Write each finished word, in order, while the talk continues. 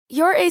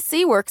Your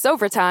AC works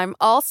overtime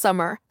all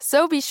summer,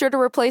 so be sure to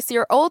replace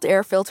your old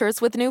air filters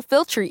with new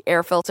Filtry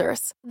air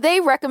filters. They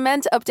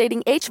recommend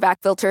updating HVAC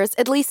filters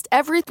at least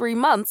every 3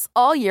 months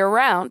all year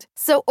round.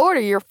 So order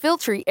your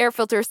Filtry air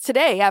filters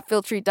today at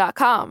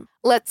Filtry.com.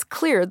 Let's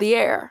clear the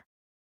air.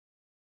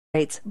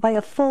 Rates by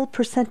a full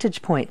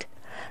percentage point.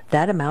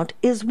 That amount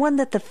is one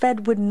that the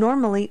Fed would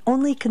normally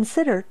only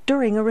consider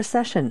during a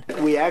recession.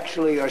 We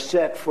actually are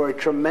set for a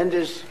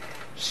tremendous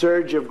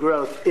surge of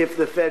growth if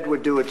the Fed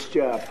would do its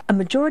job. A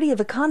majority of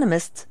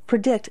economists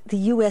predict the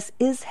U.S.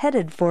 is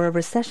headed for a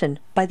recession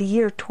by the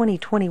year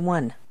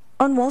 2021.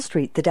 On Wall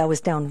Street, the Dow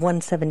is down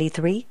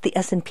 173, the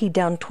S&P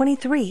down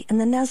 23,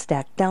 and the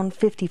Nasdaq down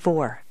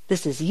 54.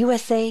 This is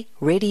USA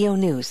Radio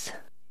News.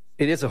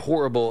 It is a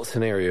horrible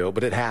scenario,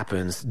 but it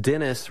happens.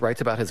 Dennis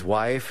writes about his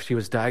wife. She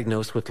was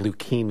diagnosed with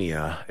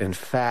leukemia. In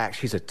fact,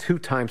 she's a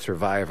 2-time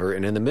survivor,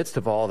 and in the midst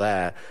of all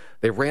that,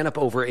 they ran up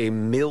over $1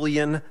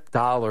 million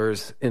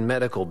in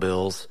medical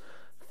bills.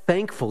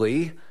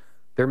 Thankfully,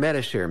 they're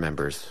Medi-Share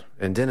members.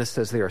 And Dennis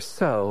says they are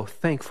so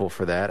thankful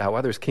for that, how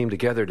others came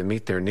together to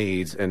meet their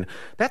needs. And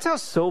that's how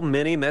so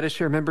many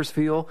Medi-Share members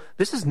feel.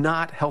 This is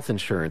not health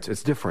insurance.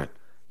 It's different.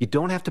 You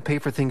don't have to pay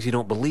for things you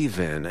don't believe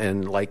in.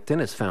 And like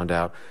Dennis found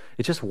out,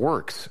 it just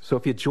works. So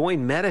if you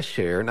join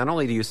Medi-Share, not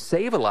only do you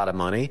save a lot of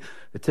money,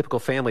 the typical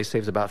family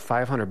saves about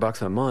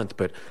 $500 a month,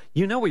 but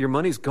you know where your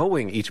money's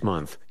going each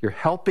month. You're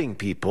helping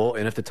people,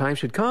 and if the time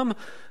should come,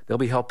 they'll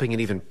be helping and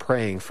even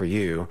praying for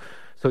you.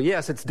 So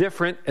yes, it's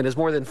different, and as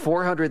more than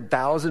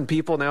 400,000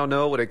 people now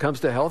know when it comes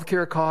to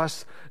healthcare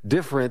costs,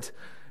 different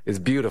is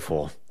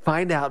beautiful.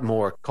 Find out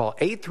more. Call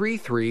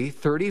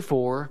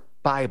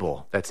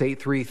 833-34-BIBLE. That's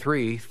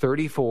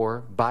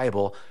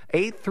 833-34-BIBLE.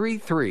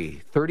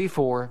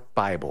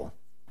 833-34-BIBLE.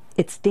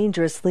 It's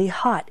dangerously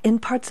hot in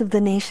parts of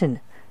the nation.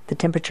 The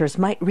temperatures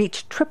might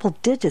reach triple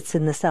digits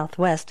in the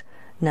Southwest.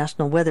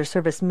 National Weather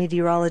Service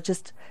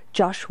meteorologist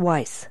Josh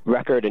Weiss.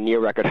 Record and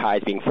near-record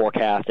highs being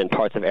forecast in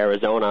parts of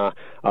Arizona,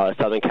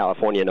 Southern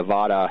California,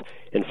 Nevada.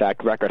 In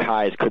fact, record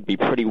highs could be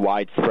pretty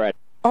widespread.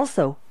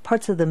 Also,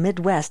 parts of the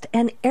Midwest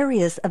and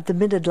areas of the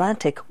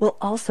Mid-Atlantic will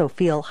also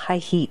feel high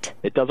heat.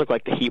 It does look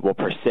like the heat will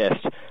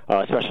persist,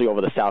 especially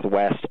over the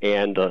Southwest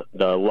and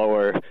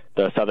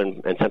the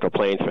Southern and Central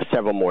Plains for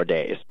several more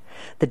days.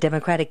 The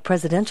Democratic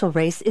presidential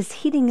race is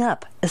heating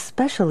up,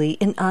 especially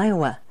in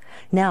Iowa.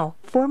 Now,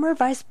 former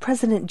Vice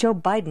President Joe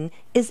Biden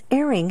is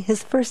airing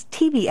his first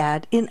TV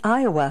ad in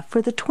Iowa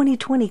for the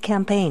 2020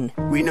 campaign.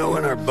 We know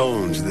in our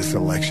bones this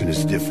election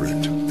is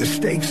different. The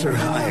stakes are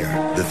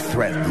higher, the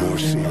threat more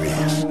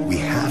serious. We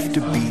have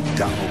to beat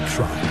Donald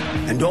Trump.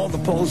 And all the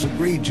polls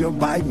agree Joe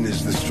Biden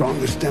is the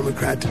strongest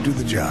Democrat to do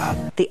the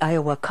job. The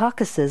Iowa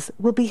caucuses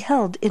will be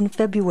held in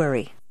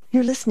February.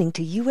 You're listening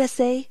to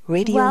USA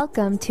Radio.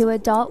 Welcome to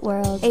Adult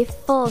World, a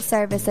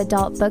full-service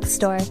adult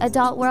bookstore.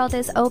 Adult World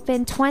is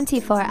open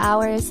 24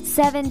 hours,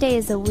 7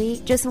 days a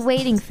week, just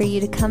waiting for you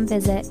to come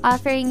visit.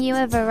 Offering you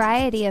a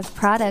variety of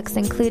products,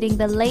 including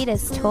the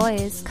latest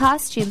toys,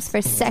 costumes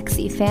for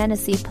sexy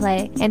fantasy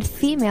play, and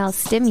female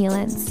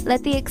stimulants.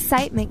 Let the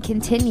excitement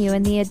continue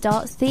in the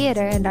adult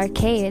theater and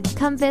arcade.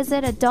 Come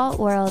visit Adult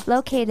World,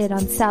 located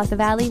on South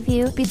Valley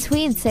View,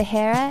 between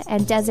Sahara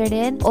and Desert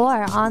Inn,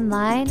 or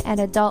online at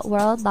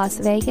adultworldlasvegas.com. Hey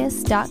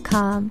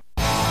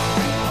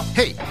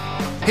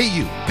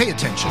you, pay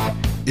attention.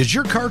 Is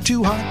your car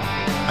too hot?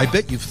 I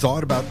bet you've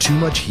thought about too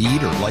much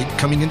heat or light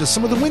coming into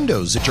some of the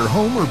windows at your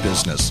home or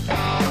business.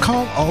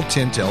 Call All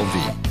Tint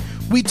LV.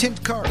 We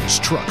tint cars,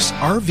 trucks,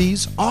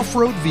 RVs,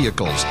 off-road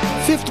vehicles,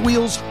 fifth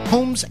wheels,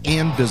 homes,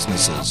 and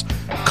businesses.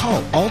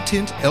 Call All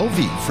Tint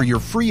LV for your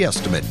free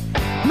estimate.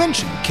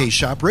 Mention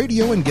K-Shop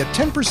Radio and get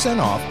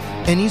 10% off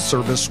any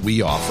service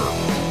we offer.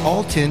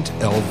 All Tint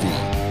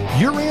LV.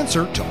 Your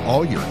answer to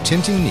all your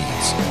tinting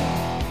needs.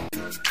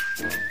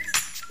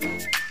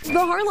 The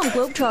Harlem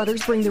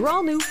Globetrotters bring their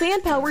all-new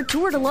fan-powered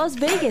tour to Las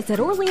Vegas at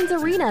Orleans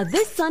Arena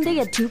this Sunday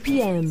at 2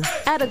 p.m.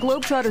 At a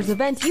Globetrotters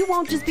event, you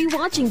won't just be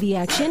watching the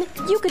action,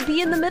 you could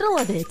be in the middle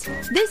of it.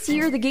 This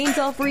year, the games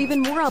offer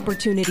even more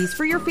opportunities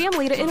for your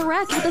family to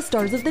interact with the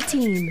stars of the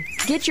team.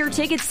 Get your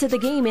tickets to the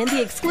game and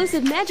the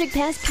exclusive Magic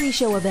Pass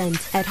pre-show event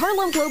at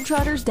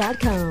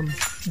HarlemGlobetrotters.com.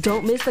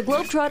 Don't miss the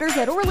Globetrotters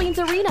at Orleans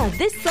Arena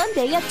this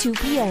Sunday at 2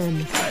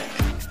 p.m.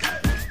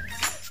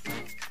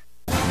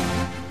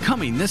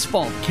 Coming this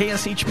fall,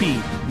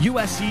 KSHP,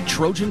 USC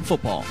Trojan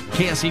Football.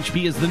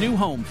 KSHP is the new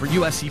home for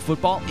USC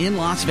football in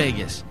Las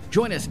Vegas.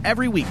 Join us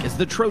every week as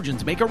the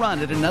Trojans make a run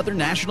at another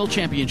national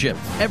championship.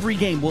 Every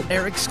game will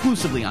air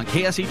exclusively on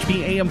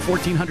KSHP AM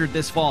 1400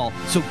 this fall,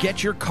 so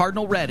get your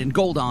Cardinal red and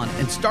gold on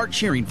and start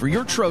cheering for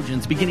your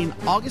Trojans beginning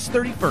August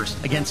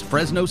 31st against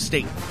Fresno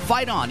State.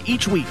 Fight on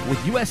each week with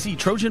USC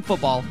Trojan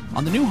Football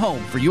on the new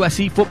home for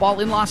USC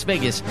football in Las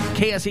Vegas,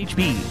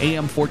 KSHP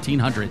AM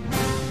 1400.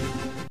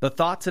 The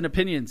thoughts and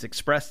opinions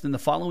expressed in the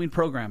following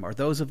program are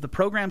those of the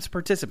program's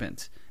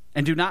participants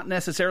and do not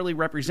necessarily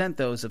represent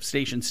those of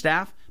station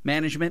staff,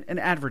 management, and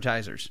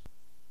advertisers.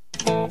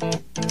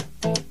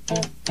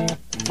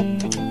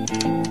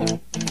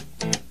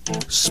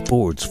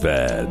 Sports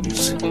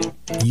fans,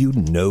 you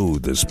know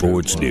the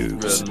sports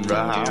news.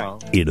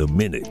 In a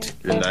minute,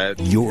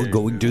 you're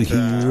going to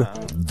hear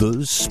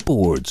the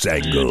Sports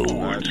Angle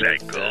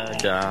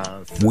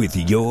with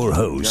your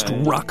host,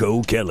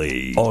 Rocco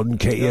Kelly, on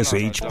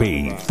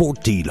KSHP,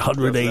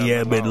 1400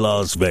 AM in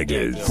Las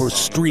Vegas. For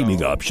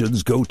streaming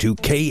options, go to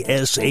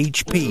KSHP.com.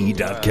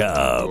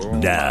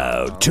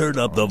 Now, turn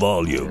up the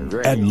volume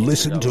and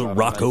listen to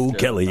Rocco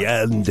Kelly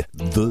and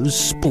the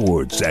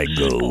Sports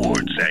Angle.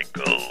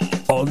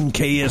 On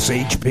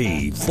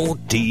KSHP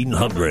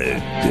 1400.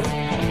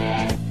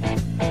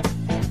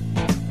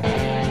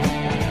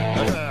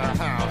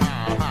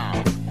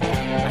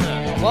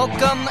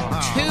 Welcome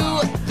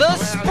to the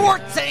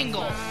Sports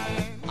Angle.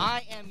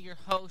 I am your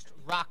host,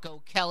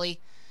 Rocco Kelly.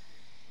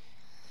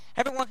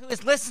 Everyone who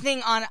is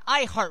listening on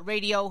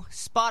iHeartRadio,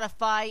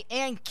 Spotify,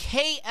 and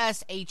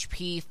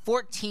KSHP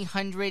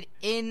 1400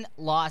 in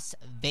Las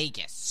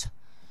Vegas.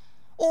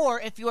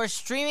 Or if you are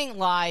streaming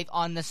live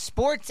on the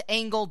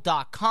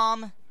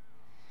sportsangle.com,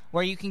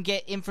 where you can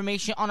get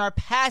information on our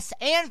past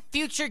and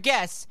future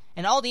guests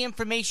and all the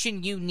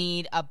information you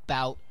need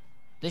about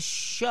the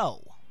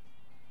show.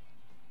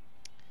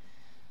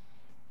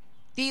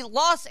 The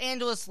Los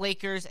Angeles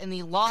Lakers and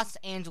the Los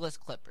Angeles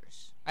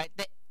Clippers, right?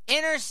 The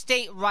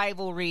interstate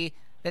rivalry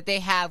that they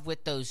have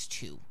with those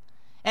two.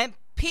 And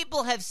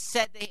people have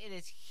said that it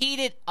has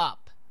heated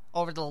up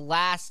over the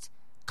last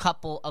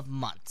couple of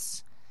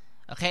months.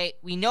 Okay,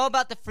 we know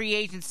about the free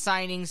agent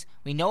signings.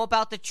 We know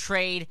about the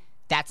trade.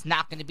 That's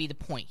not going to be the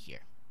point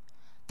here.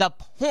 The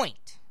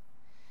point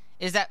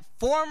is that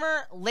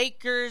former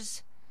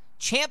Lakers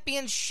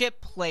championship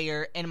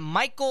player and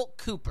Michael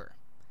Cooper,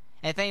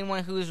 and if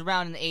anyone who was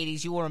around in the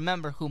 80s, you will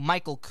remember who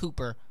Michael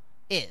Cooper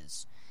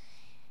is.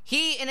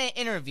 He, in an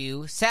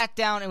interview, sat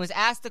down and was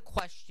asked a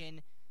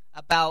question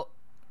about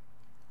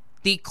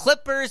the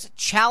Clippers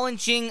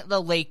challenging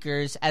the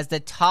Lakers as the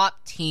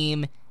top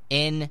team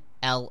in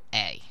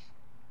L.A.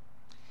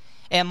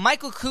 And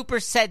Michael Cooper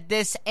said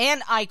this,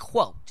 and I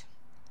quote,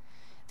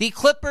 "The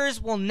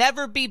Clippers will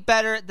never be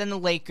better than the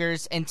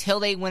Lakers until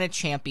they win a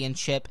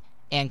championship,"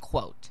 end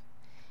quote.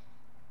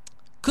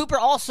 Cooper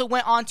also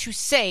went on to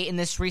say in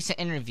this recent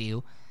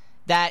interview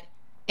that,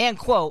 and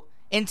quote,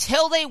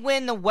 "Until they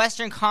win the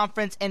Western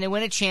Conference and they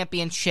win a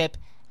championship,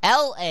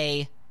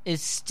 LA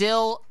is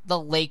still the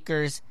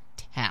Lakers'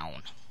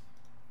 town."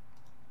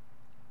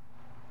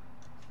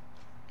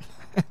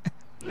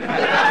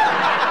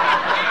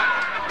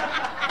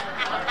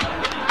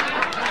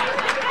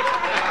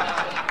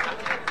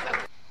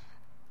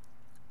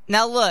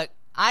 Now look,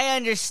 I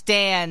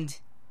understand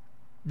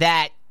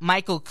that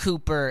Michael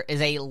Cooper is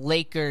a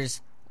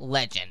Lakers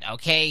legend,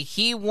 okay?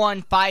 He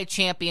won 5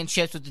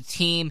 championships with the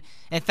team.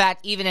 In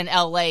fact, even in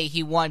LA,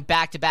 he won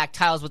back-to-back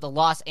titles with the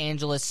Los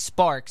Angeles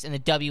Sparks in the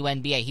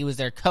WNBA. He was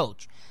their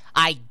coach.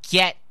 I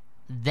get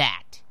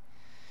that.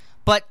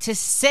 But to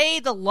say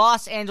the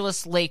Los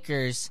Angeles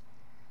Lakers,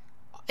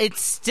 it's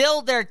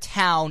still their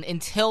town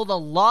until the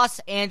Los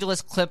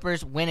Angeles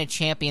Clippers win a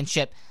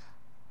championship.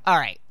 All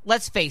right,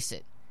 let's face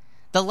it.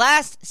 The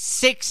last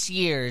 6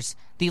 years,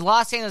 the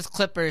Los Angeles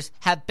Clippers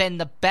have been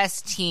the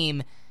best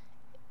team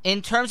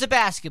in terms of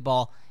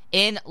basketball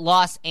in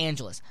Los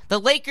Angeles. The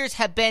Lakers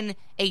have been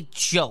a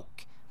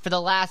joke for the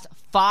last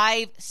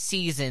 5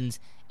 seasons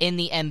in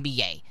the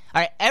NBA. All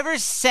right, ever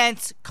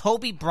since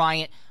Kobe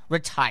Bryant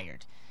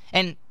retired.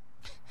 And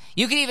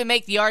you can even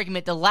make the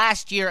argument the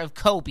last year of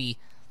Kobe,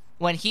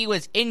 when he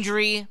was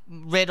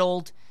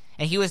injury-riddled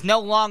and he was no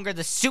longer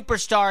the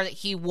superstar that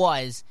he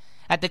was,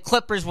 that the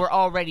Clippers were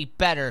already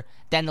better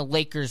than the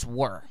Lakers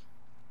were.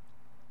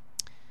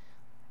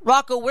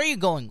 Rocco, where are you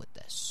going with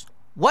this?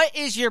 What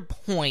is your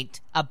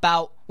point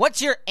about,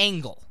 what's your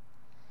angle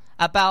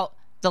about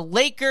the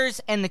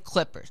Lakers and the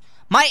Clippers?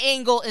 My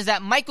angle is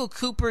that, Michael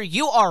Cooper,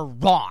 you are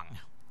wrong.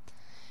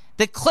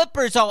 The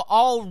Clippers are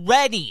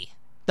already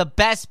the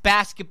best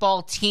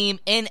basketball team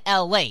in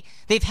LA.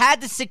 They've had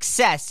the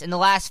success in the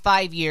last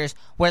 5 years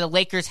where the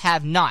Lakers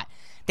have not.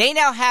 They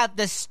now have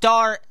the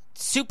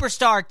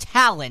superstar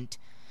talent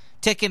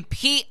to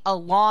compete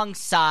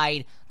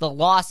alongside the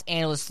Los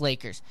Angeles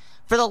Lakers.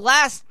 For the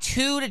last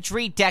 2 to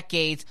 3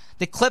 decades,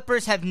 the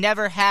Clippers have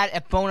never had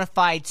a bona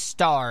fide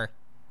star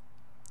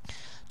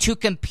to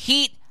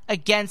compete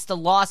against the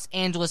Los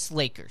Angeles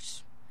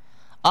Lakers.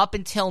 Up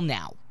until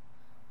now.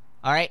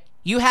 All right?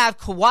 You have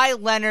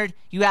Kawhi Leonard,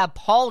 you have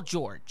Paul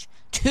George.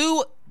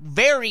 2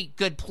 very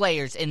good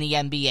players in the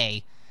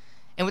NBA.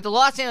 And with the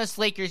Los Angeles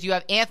Lakers, you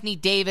have Anthony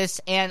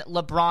Davis and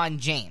LeBron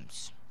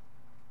James.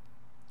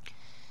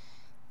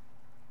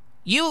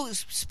 You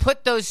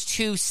put those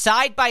two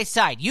side by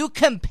side. You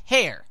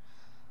compare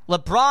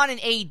LeBron and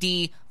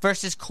AD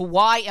versus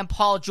Kawhi and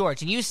Paul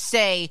George. And you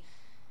say,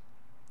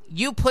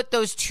 you put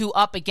those two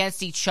up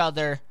against each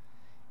other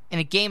in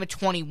a game of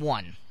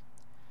 21.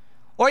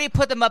 Or you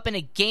put them up in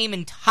a game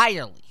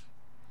entirely.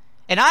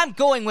 And I'm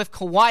going with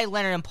Kawhi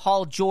Leonard and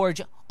Paul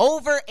George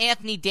over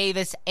Anthony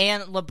Davis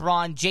and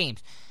LeBron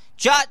James.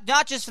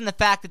 Not just from the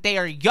fact that they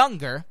are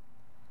younger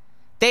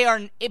They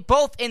are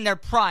both in their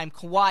prime,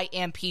 Kawhi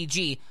and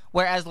PG,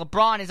 whereas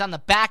LeBron is on the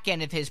back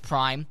end of his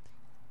prime,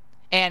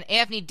 and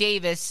Anthony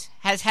Davis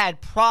has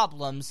had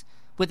problems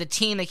with the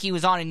team that he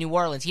was on in New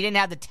Orleans. He didn't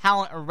have the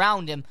talent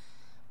around him,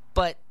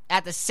 but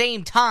at the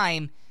same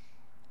time,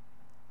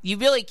 you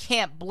really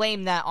can't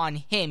blame that on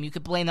him. You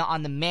could blame that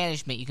on the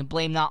management. You can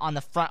blame that on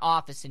the front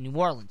office in New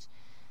Orleans.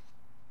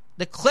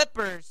 The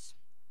Clippers,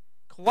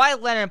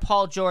 Kawhi Leonard and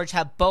Paul George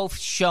have both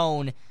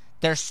shown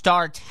their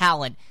star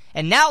talent,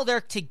 and now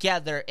they're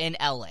together in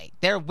LA.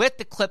 They're with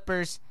the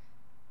Clippers,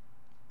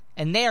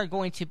 and they are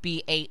going to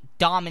be a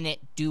dominant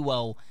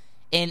duo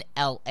in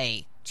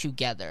LA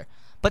together.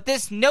 But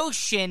this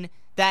notion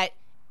that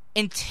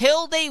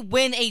until they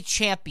win a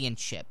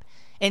championship,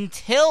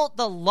 until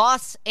the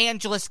Los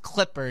Angeles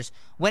Clippers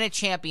win a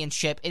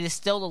championship, it is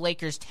still the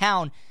Lakers'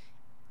 town,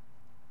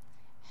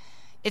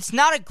 it's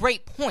not a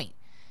great point,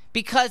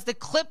 because the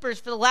Clippers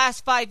for the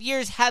last 5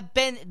 years have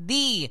been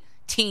the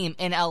team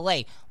in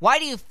LA. Why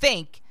do you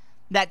think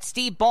that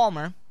Steve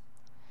Ballmer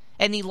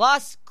and the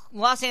Los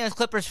Angeles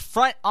Clippers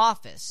front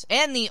office,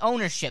 and the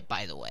ownership,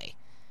 by the way,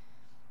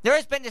 there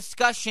has been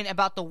discussion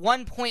about the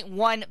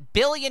 $1.1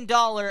 billion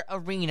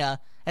arena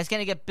that's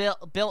going to get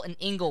built in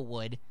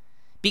Inglewood,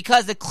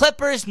 because the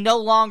Clippers no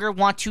longer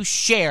want to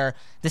share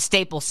the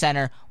Staples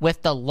Center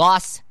with the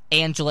Los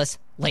Angeles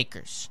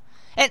Lakers.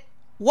 And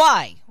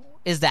why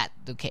is that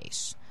the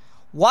case?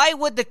 Why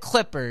would the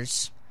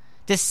Clippers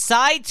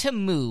decide to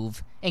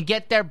move and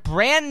get their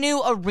brand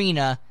new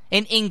arena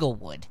in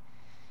Inglewood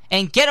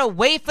and get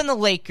away from the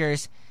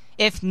Lakers,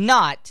 if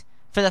not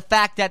for the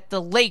fact that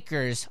the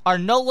Lakers are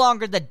no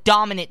longer the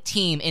dominant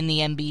team in the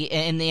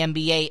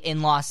NBA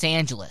in Los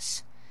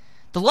Angeles?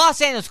 The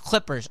Los Angeles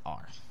Clippers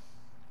are.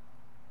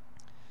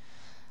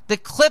 The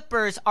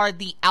Clippers are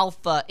the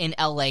alpha in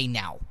LA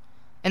now.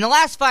 And the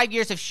last 5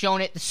 years have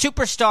shown it. The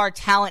superstar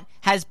talent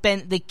has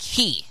been the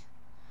key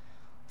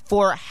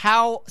for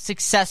how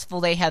successful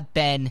they have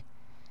been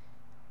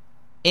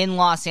in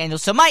Los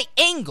Angeles. So my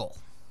angle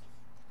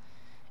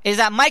is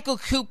that Michael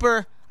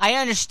Cooper, I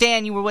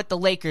understand you were with the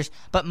Lakers,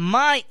 but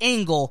my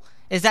angle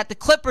is that the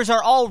Clippers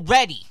are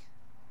already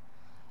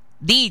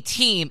the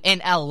team in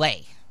LA.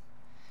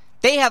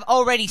 They have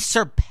already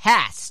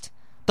surpassed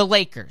the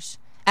Lakers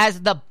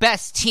as the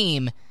best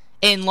team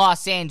in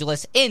Los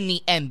Angeles in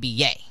the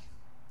NBA.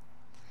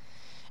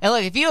 And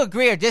look, if you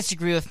agree or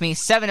disagree with me,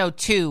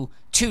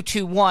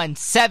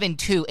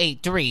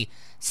 702-221-7283,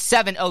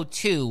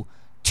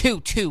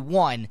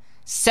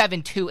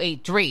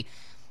 702-221-7283.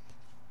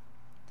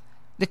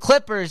 The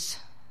Clippers,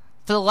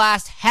 for the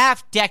last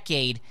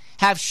half-decade,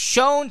 have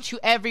shown to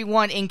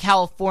everyone in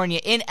California,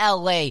 in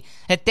LA,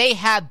 that they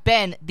have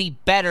been the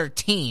better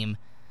team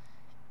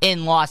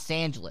in Los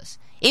Angeles.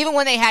 Even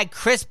when they had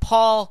Chris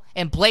Paul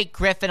and Blake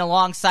Griffin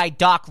alongside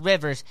Doc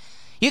Rivers,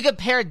 you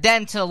compared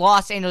them to the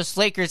Los Angeles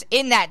Lakers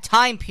in that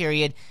time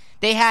period.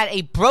 They had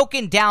a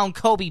broken down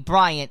Kobe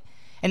Bryant,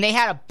 and they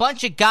had a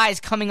bunch of guys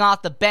coming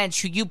off the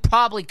bench who you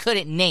probably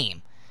couldn't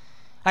name.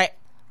 All right,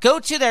 go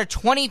to their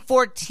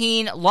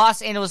 2014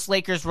 Los Angeles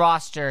Lakers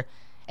roster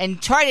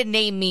and try to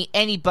name me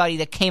anybody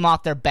that came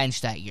off their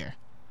bench that year.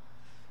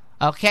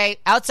 Okay,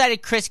 outside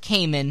of Chris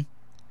Kaman,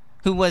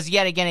 who was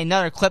yet again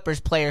another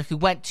Clippers player who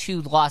went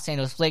to the Los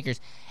Angeles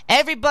Lakers.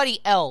 Everybody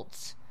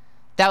else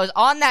that was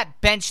on that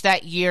bench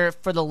that year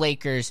for the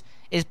Lakers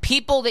is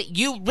people that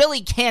you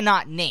really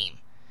cannot name.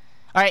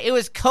 All right, it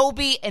was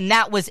Kobe, and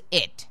that was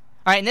it.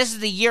 All right, and this is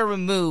the year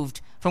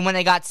removed from when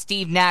they got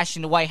Steve Nash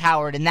and Dwight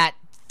Howard, and that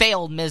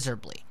failed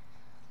miserably.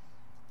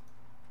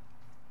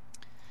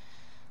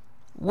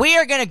 We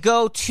are going to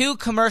go to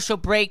commercial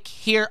break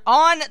here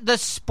on the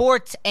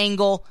Sports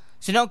Angle,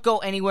 so don't go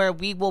anywhere.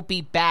 We will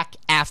be back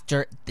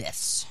after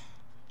this.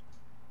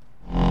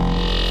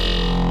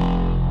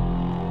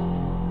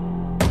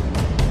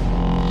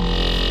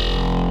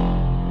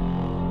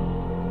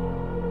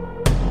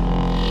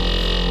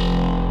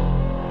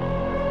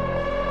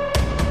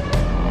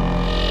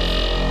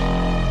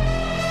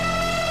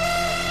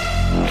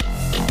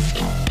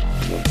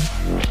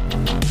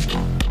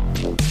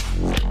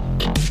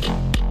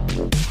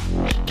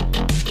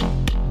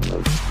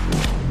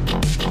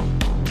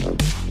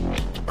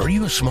 Are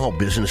you a small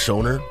business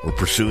owner or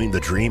pursuing the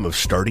dream of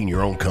starting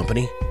your own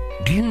company?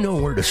 Do you know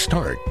where to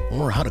start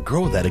or how to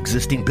grow that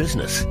existing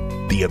business?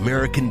 The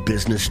American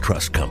Business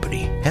Trust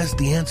Company has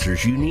the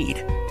answers you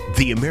need.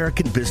 The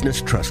American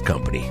Business Trust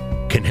Company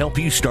can help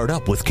you start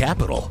up with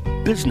capital,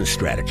 business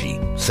strategy,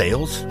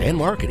 sales, and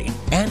marketing,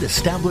 and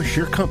establish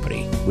your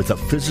company with a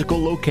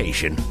physical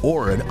location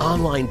or an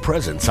online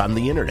presence on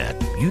the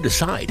internet. You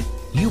decide.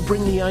 You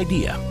bring the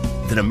idea.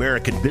 Then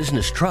American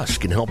Business Trust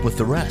can help with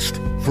the rest.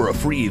 For a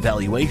free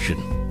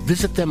evaluation,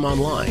 visit them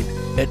online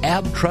at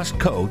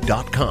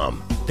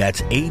abtrustco.com.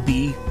 That's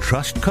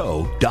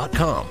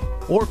abtrustco.com.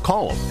 Or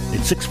call them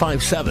at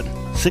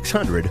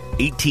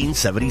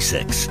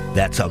 657-600-1876.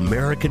 That's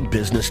American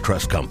Business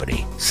Trust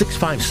Company.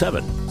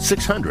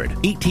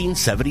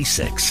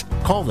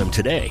 657-600-1876. Call them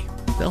today.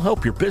 They'll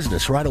help your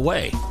business right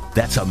away.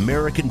 That's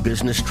American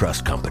Business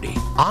Trust Company.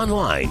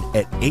 Online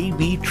at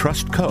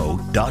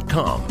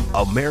abtrustco.com.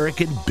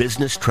 American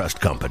Business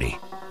Trust Company.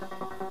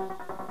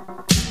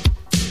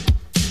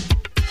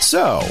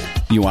 So,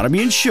 you want to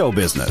be in show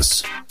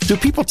business. Do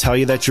people tell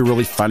you that you're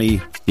really funny,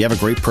 you have a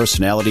great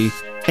personality,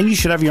 and you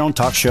should have your own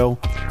talk show?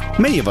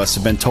 Many of us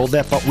have been told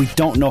that, but we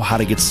don't know how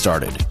to get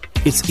started.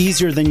 It's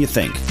easier than you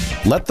think.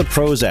 Let the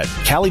pros at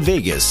Cali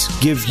Vegas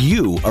give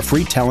you a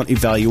free talent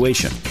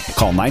evaluation.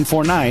 Call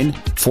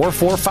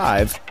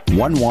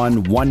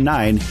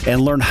 949-445-1119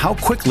 and learn how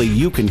quickly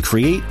you can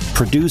create,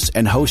 produce,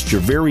 and host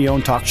your very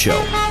own talk show.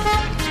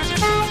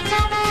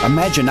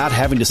 Imagine not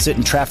having to sit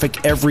in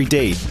traffic every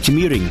day,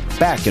 commuting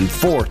back and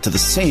forth to the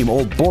same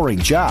old boring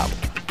job.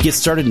 Get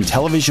started in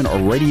television or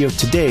radio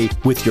today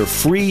with your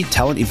free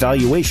talent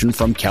evaluation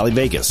from Cali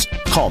Vegas.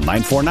 Call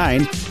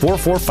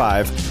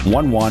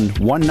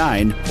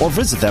 949-445-1119 or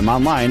visit them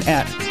online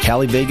at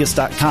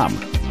calivegas.com.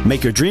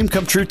 Make your dream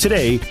come true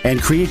today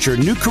and create your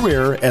new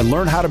career and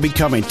learn how to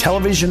become a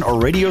television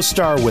or radio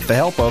star with the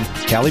help of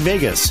Cali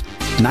Vegas.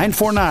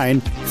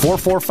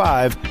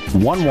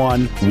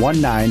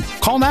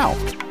 949-445-1119. Call now.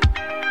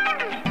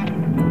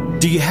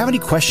 Do you have any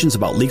questions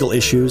about legal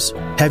issues?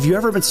 Have you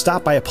ever been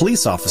stopped by a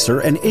police officer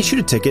and issued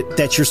a ticket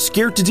that you're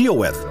scared to deal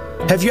with?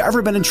 Have you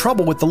ever been in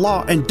trouble with the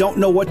law and don't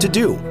know what to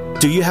do?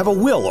 Do you have a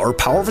will or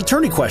power of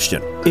attorney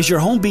question? Is your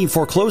home being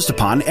foreclosed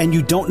upon and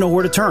you don't know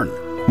where to turn?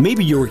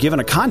 Maybe you were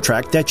given a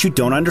contract that you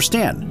don't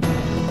understand.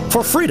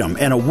 For freedom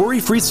and a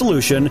worry-free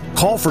solution,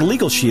 call for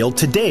Legal Shield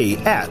today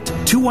at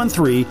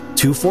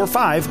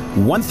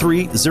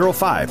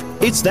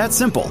 213-245-1305. It's that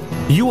simple.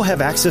 You will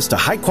have access to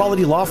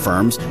high-quality law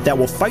firms that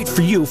will fight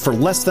for you for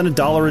less than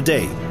 $1 a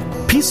day.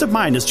 Peace of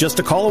mind is just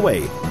a call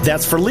away.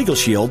 That's for Legal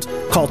Shield.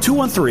 Call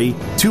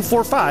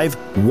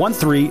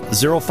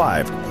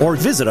 213-245-1305 or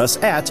visit us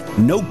at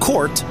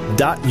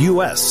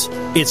nocourt.us.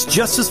 It's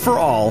justice for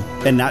all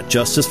and not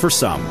justice for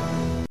some.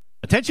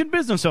 Attention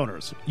business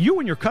owners, you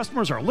and your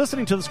customers are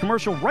listening to this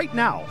commercial right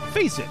now.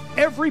 Face it,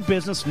 every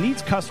business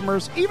needs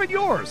customers, even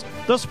yours.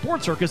 The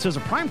Sports Circus is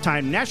a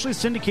primetime nationally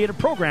syndicated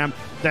program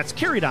that's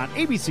carried on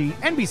ABC,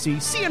 NBC,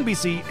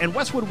 CNBC, and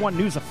Westwood One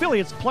News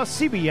affiliates,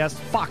 plus CBS,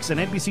 Fox, and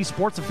NBC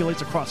sports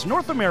affiliates across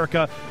North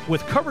America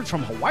with coverage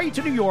from Hawaii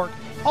to New York.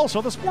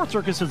 Also, the Sports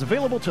Circus is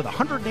available to the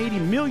 180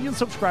 million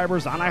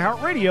subscribers on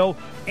iHeartRadio,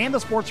 and the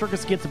Sports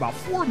Circus gets about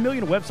 4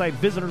 million website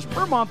visitors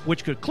per month,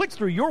 which could click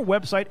through your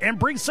website and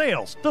bring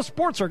sales. The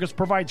Sports Circus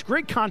provides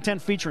great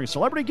content featuring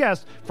celebrity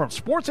guests from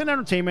sports and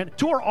entertainment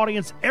to our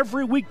audience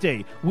every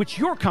weekday, which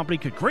your company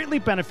could greatly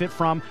benefit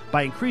from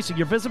by increasing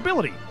your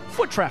visibility,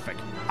 foot traffic,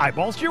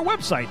 eyeballs to your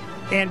website,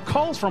 and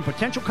calls from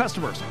potential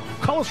customers.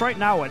 Call us right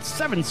now at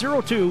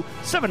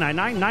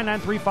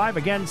 702-799-9935.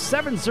 Again,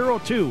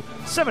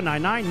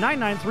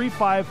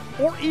 702-799-9935.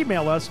 Or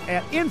email us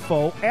at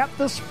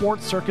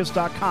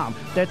info@thesportscircus.com.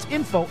 That's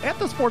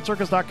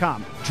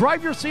info@thesportscircus.com.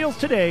 Drive your sales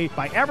today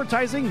by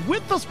advertising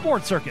with the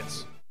Sports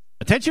Circus.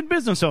 Attention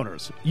business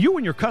owners, you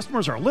and your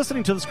customers are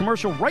listening to this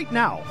commercial right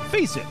now.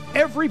 Face it,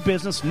 every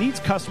business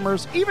needs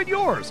customers, even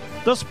yours.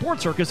 The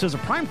Sports Circus is a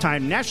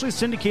primetime nationally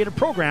syndicated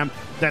program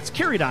that's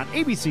carried on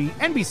ABC,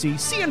 NBC,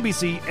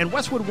 CNBC, and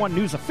Westwood One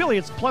News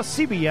affiliates, plus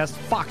CBS,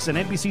 Fox, and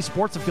NBC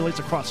sports affiliates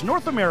across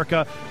North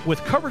America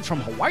with coverage from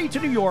Hawaii to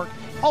New York.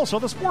 Also,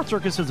 the Sports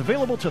Circus is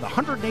available to the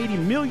 180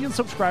 million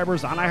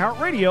subscribers on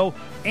iHeartRadio,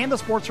 and the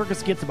Sports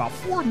Circus gets about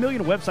 4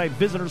 million website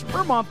visitors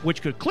per month,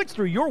 which could click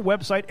through your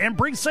website and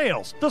bring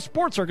sales. The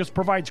Sports Circus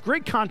provides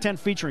great content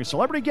featuring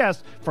celebrity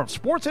guests from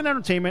sports and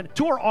entertainment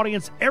to our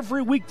audience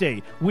every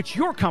weekday, which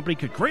your company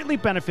could greatly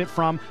benefit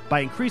from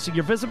by increasing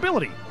your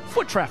visibility,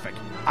 foot traffic,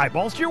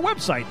 eyeballs to your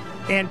website,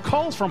 and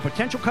calls from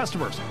potential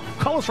customers.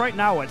 Call us right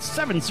now at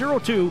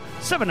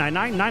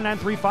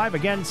 702-799-9935.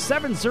 Again,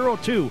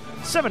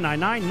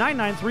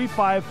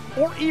 702-799-9935.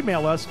 Or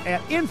email us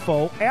at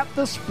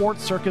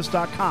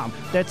info@thesportscircus.com.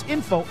 That's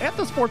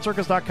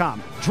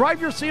info@thesportscircus.com. Drive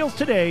your sales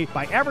today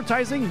by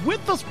advertising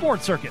with the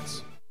Sports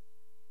Circus.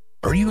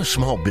 Are you a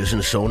small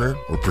business owner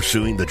or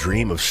pursuing the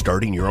dream of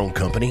starting your own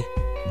company?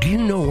 Do you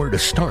know where to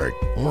start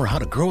or how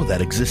to grow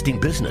that existing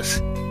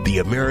business? The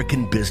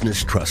American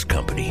Business Trust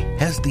Company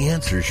has the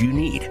answers you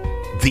need.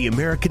 The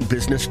American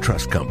Business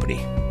Trust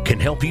Company can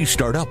help you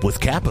start up with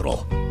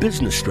capital,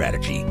 business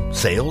strategy,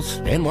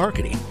 sales, and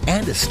marketing,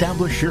 and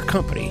establish your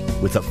company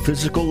with a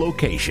physical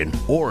location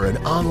or an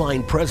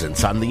online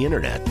presence on the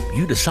internet.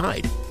 You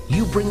decide.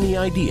 You bring the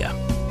idea.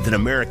 Then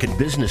American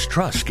Business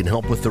Trust can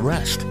help with the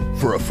rest.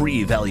 For a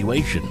free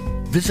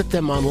evaluation, visit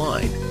them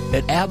online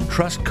at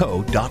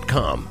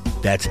abtrustco.com.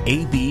 That's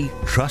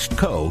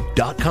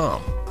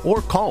abtrustco.com.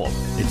 Or call them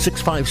at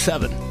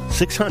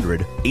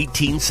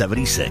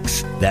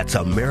 657-600-1876. That's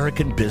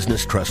American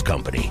Business Trust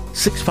Company.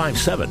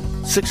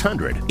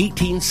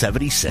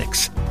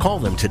 657-600-1876. Call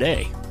them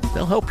today.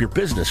 They'll help your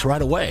business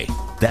right away.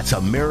 That's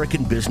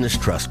American Business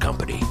Trust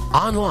Company.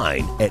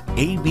 Online at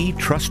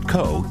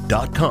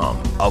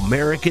abtrustco.com.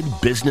 American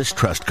Business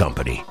Trust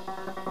Company.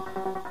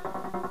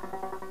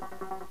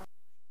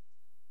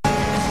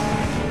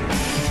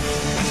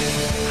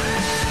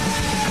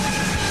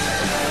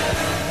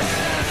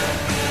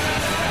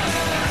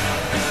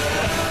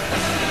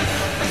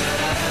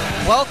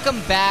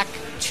 welcome back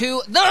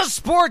to The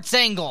Sports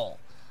Angle.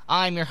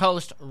 I'm your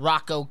host,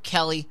 Rocco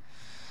Kelly.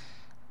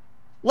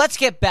 Let's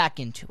get back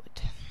into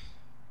it.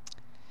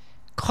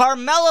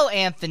 Carmelo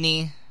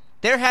Anthony,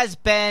 there has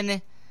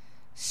been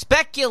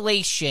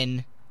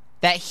speculation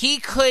that he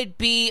could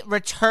be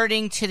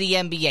returning to the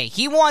NBA.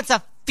 He wants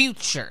a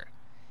future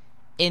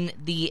in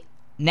the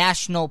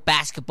National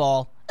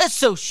Basketball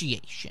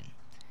Association.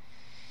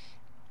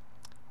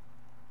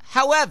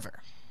 However,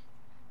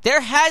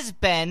 there has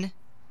been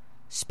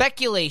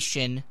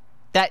speculation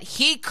that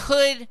he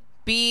could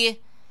be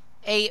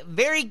a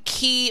very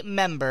key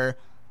member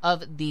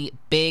of the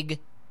Big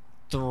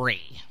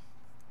Three.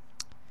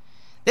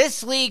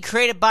 This league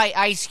created by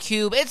Ice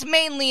Cube, it's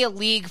mainly a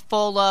league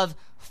full of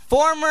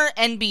former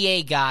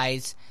NBA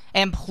guys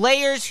and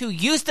players who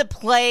used to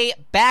play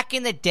back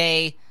in the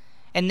day,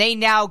 and they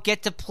now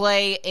get to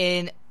play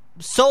in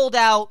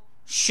sold-out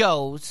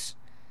shows,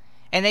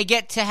 and they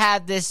get to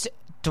have this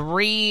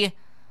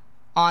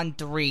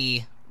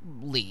 3-on-3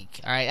 league.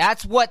 All right,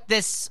 that's what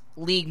this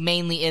league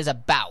mainly is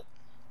about.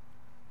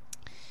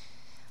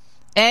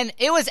 And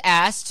it was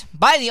asked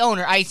by the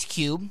owner, Ice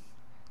Cube,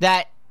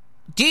 that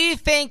do you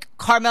think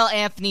Carmelo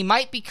Anthony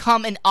might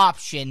become an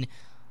option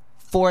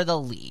for the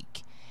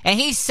league? And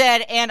he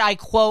said, and I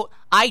quote,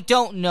 "I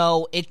don't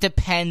know. It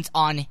depends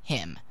on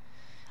him."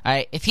 All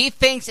right, if he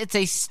thinks it's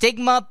a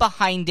stigma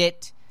behind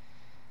it,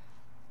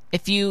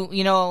 if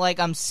like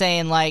I'm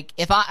saying, like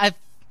if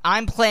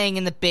I'm playing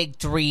in the Big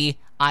Three,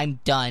 I'm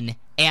done.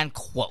 And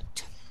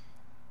quote.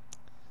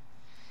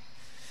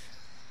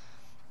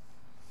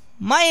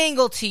 My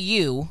angle to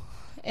you,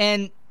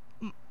 and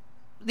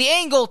the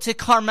angle to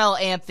Carmelo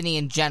Anthony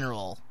in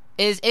general,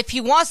 is if he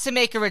wants to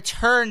make a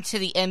return to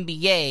the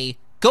NBA,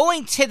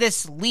 going to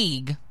this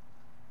league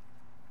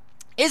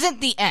isn't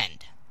the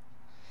end.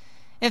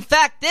 In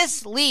fact,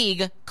 this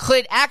league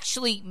could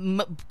actually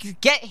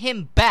get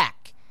him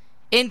back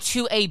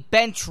into a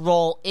bench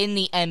role in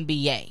the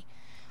NBA.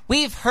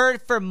 We've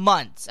heard for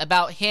months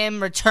about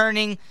him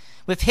returning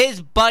with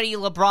his buddy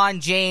LeBron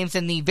James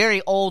and the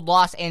very old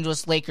Los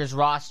Angeles Lakers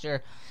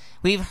roster.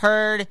 We've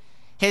heard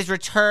his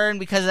return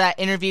because of that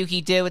interview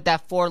he did with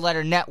that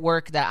 4-letter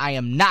network that I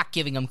am not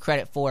giving him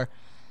credit for.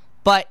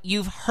 But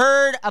you've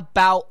heard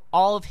about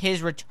all of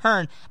his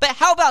return. But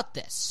how about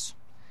this?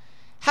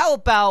 How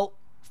about,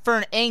 for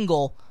an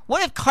angle,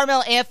 what if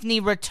Carmelo Anthony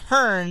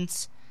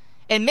returns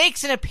and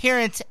makes an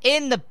appearance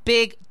in the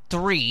Big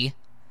Three,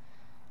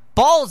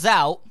 balls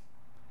out,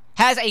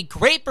 has a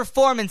great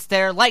performance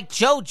there like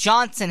Joe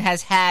Johnson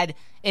has had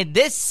in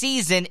this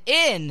season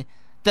in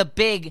the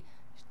Big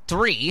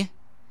Three,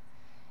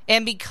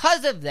 and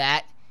because of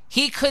that,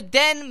 he could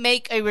then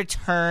make a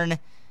return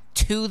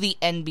to the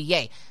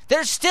NBA.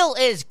 There still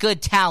is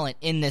good talent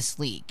in this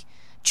league.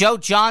 Joe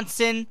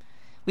Johnson,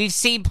 we've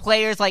seen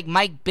players like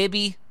Mike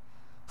Bibby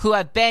who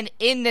have been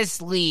in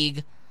this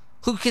league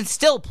who can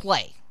still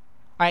play.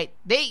 All right,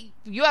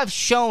 you have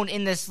shown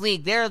in this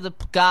league, they're the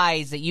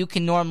guys that you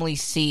can normally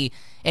see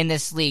in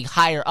this league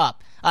higher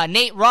up.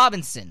 Nate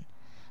Robinson,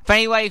 for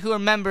anybody who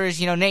remembers,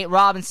 Nate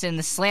Robinson,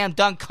 the slam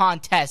dunk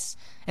contest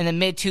in the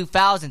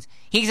mid-2000s,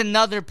 he's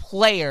another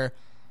player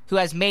who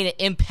has made an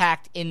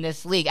impact in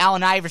this league.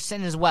 Allen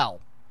Iverson as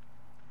well.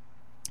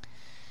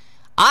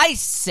 I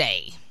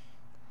say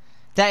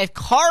that if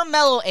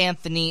Carmelo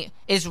Anthony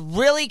is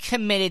really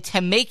committed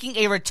to making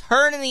a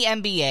return in the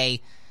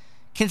NBA,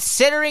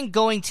 considering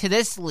going to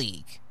this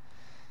league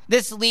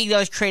that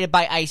was created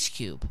by Ice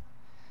Cube,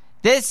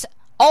 this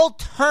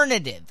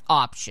alternative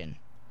option,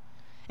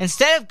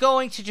 instead of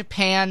going to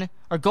Japan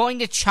or going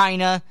to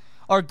China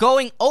or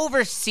going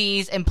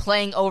overseas and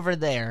playing over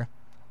there,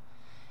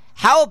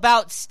 how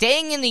about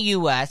staying in the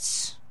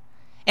U.S.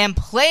 and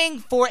playing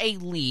for a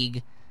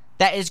league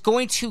that is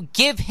going to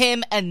give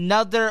him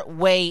another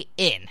way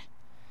in?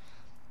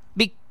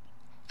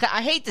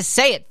 I hate to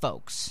say it,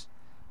 folks,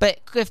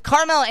 but if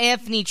Carmelo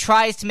Anthony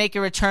tries to make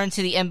a return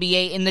to the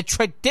NBA in the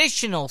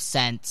traditional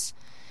sense,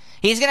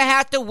 he's going to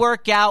have to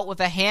work out with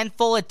a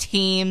handful of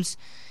teams.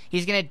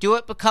 He's going to do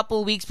it a couple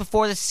of weeks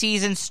before the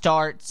season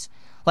starts.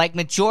 Like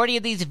majority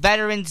of these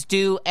veterans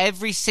do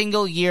every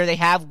single year, they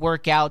have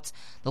workouts.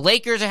 The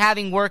Lakers are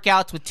having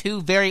workouts with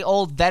 2 very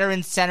old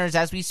veteran centers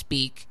as we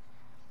speak.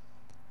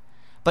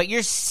 But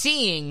you're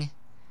seeing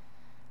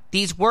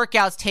these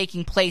workouts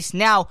taking place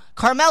now.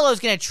 Carmelo's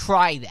going to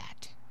try that.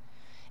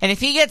 And if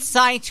he gets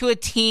signed to a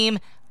team,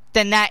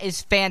 then that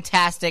is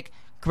fantastic.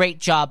 Great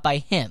job by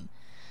him.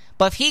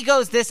 But if he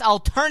goes this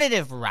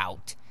alternative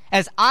route,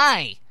 as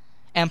I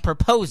am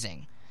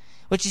proposing,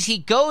 which is he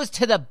goes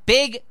to the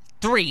Big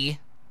Three,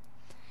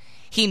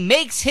 he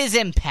makes his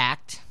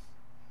impact,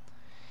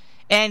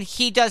 and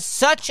he does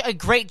such a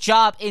great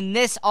job in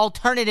this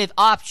alternative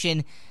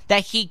option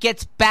that he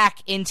gets back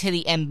into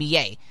the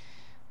NBA.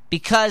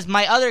 Because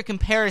my other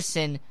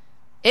comparison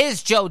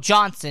is Joe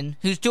Johnson,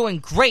 who's doing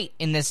great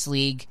in this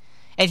league,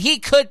 and he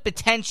could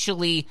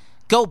potentially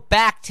go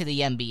back to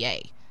the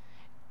NBA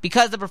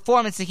because of the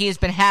performance that he has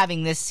been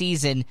having this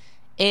season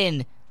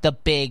in the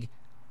Big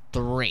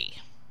Three.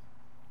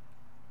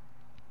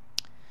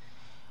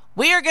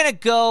 We are going to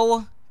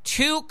go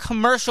to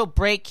commercial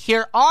break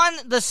here on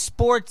the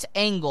Sports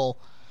Angle.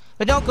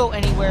 But don't go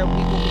anywhere. We will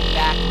be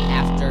back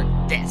after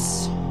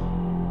this.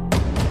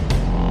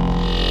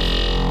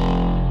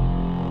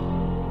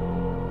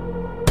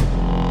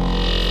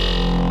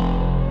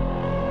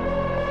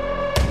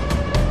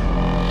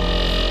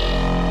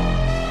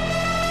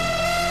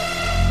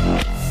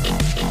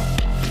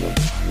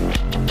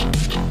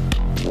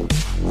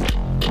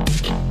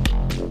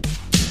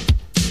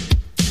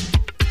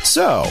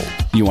 So,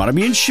 you want to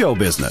be in show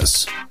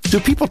business. Do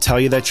people tell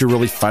you that you're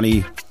really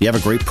funny, you have a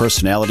great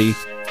personality,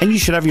 and you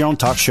should have your own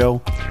talk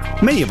show?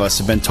 Many of us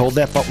have been told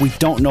that, but we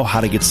don't know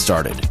how to get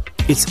started.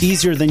 It's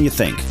easier than you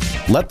think.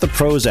 Let the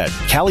pros at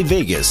Cali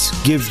Vegas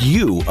give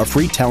you a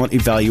free talent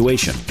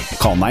evaluation.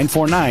 Call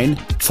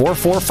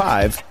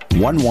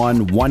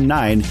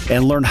 949-445-1119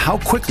 and learn how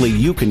quickly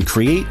you can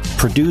create,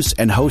 produce,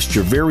 and host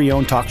your very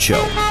own talk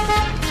show.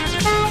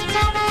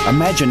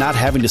 Imagine not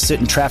having to sit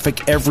in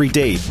traffic every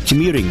day,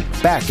 commuting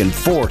back and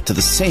forth to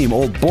the same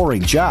old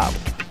boring job.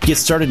 Get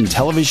started in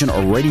television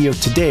or radio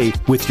today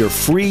with your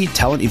free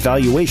talent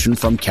evaluation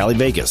from Cali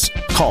Vegas.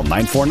 Call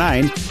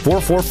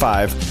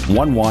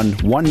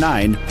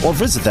 949-445-1119 or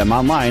visit them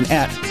online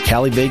at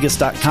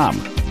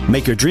calivegas.com.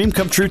 Make your dream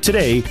come true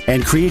today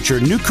and create your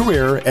new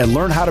career and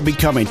learn how to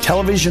become a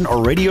television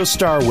or radio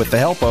star with the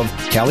help of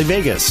Cali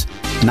Vegas.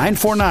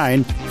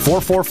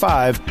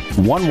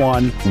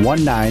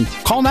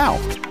 949-445-1119. Call now.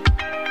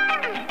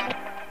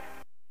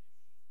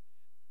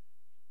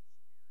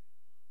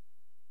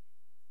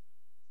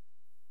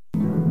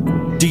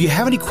 Do you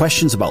have any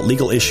questions about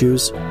legal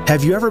issues?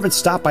 Have you ever been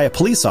stopped by a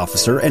police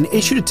officer and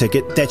issued a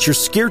ticket that you're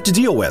scared to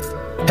deal with?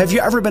 Have you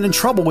ever been in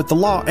trouble with the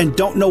law and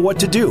don't know what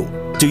to do?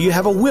 Do you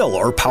have a will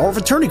or power of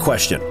attorney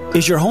question?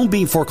 Is your home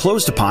being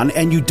foreclosed upon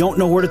and you don't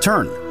know where to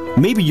turn?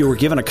 Maybe you were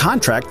given a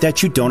contract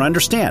that you don't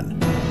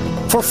understand.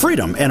 For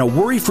freedom and a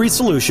worry-free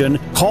solution,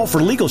 call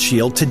for Legal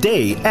Shield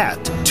today at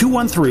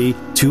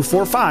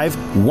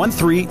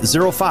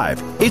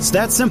 213-245-1305. It's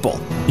that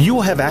simple. You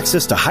will have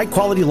access to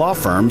high-quality law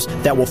firms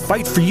that will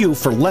fight for you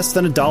for less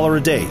than $1 a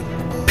day.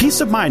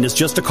 Peace of mind is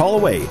just a call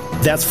away.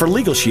 That's for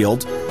Legal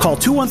Shield. Call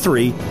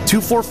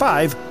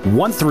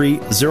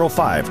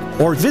 213-245-1305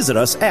 or visit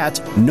us at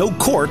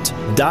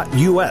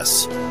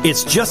nocourt.us.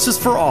 It's justice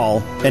for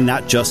all and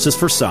not justice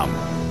for some.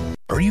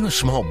 Are you a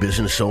small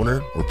business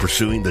owner or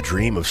pursuing the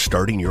dream of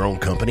starting your own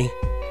company?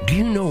 Do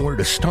you know where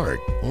to start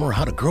or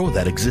how to grow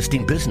that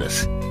existing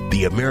business?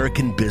 The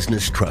American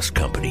Business Trust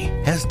Company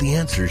has the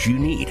answers you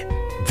need.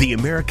 The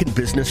American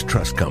Business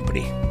Trust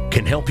Company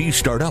can help you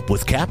start up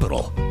with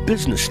capital,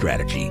 business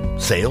strategy,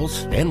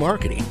 sales, and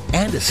marketing,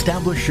 and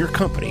establish your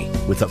company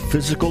with a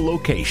physical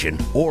location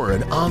or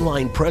an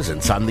online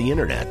presence on the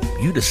internet.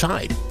 You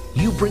decide.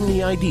 You bring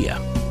the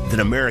idea. Then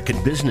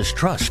American Business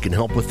Trust can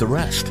help with the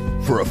rest.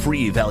 For a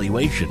free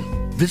evaluation,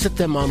 visit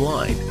them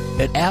online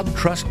at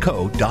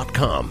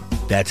abtrustco.com.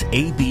 That's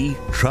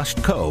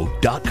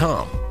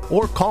abtrustco.com.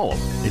 Or call them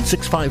at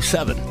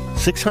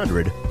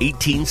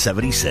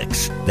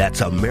 657-600-1876.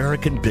 That's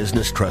American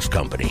Business Trust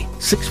Company.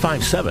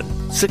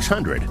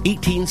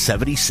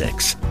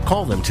 657-600-1876.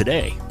 Call them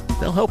today.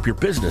 They'll help your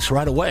business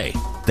right away.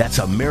 That's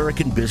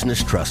American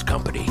Business Trust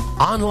Company.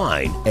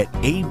 Online at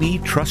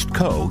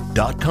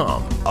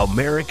abtrustco.com.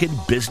 American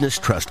Business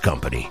Trust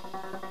Company.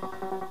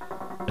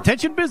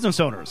 Attention business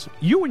owners,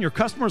 you and your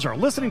customers are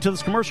listening to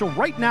this commercial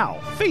right now.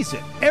 Face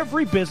it,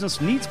 every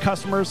business needs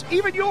customers,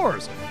 even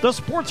yours. The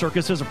Sports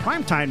Circus is a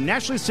primetime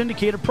nationally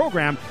syndicated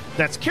program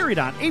that's carried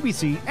on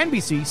ABC,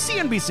 NBC,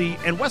 CNBC,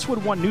 and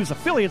Westwood One News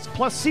affiliates,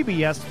 plus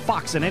CBS,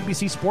 Fox, and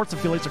NBC sports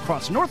affiliates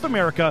across North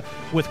America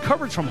with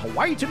coverage from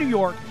Hawaii to New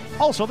York.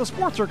 Also, the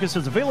Sports Circus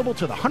is available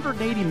to the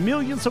 180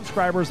 million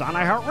subscribers on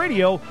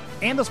iHeartRadio,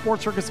 and the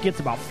Sports Circus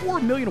gets about 4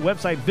 million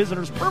website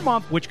visitors per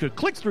month, which could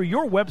click through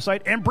your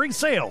website and bring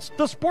sales.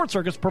 The Sports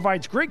Circus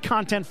provides great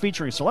content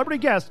featuring celebrity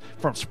guests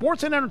from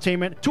sports and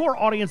entertainment to our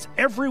audience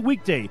every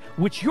weekday,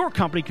 which your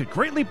company could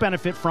greatly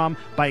benefit from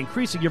by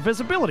increasing your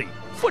visibility,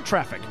 foot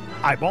traffic,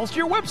 eyeballs to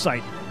your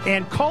website,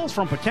 and calls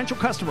from potential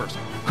customers.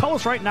 Call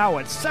us right now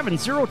at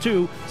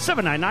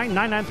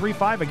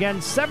 702-799-9935. Again,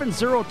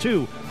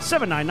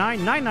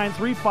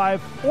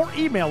 702-799-9935. Or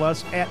email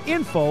us at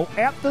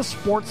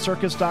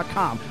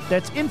info@thesportscircus.com.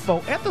 That's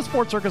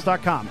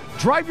info@thesportscircus.com.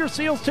 Drive your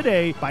sales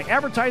today by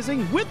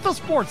advertising with the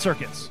Sports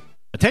Circus.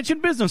 Attention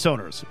business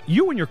owners,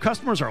 you and your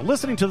customers are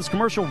listening to this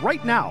commercial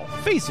right now.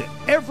 Face it,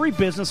 every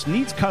business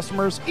needs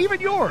customers,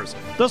 even yours.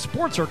 The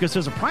Sports Circus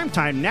is a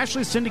primetime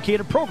nationally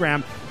syndicated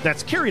program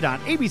that's carried on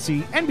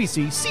ABC,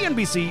 NBC,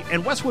 CNBC,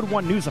 and Westwood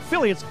One News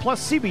affiliates,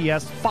 plus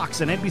CBS,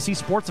 Fox, and NBC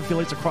sports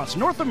affiliates across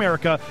North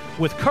America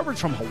with coverage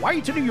from Hawaii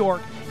to New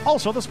York.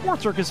 Also, the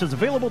Sports Circus is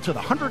available to the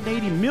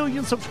 180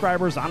 million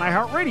subscribers on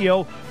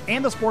iHeartRadio,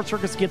 and the Sports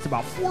Circus gets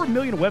about 4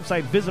 million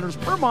website visitors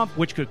per month,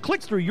 which could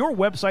click through your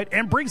website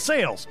and bring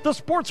sales. The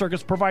Sports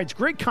Circus provides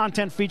great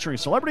content featuring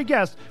celebrity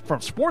guests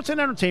from sports and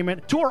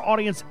entertainment to our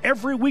audience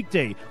every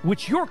weekday,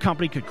 which your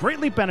company could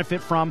greatly benefit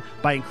from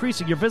by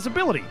increasing your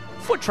visibility,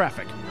 foot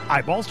traffic,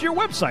 eyeballs to your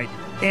website,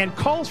 and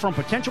calls from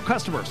potential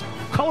customers.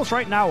 Call us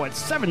right now at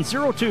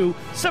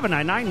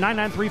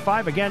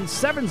 702-799-9935. Again,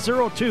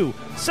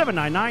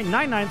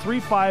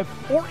 702-799-9935,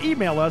 or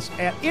email us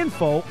at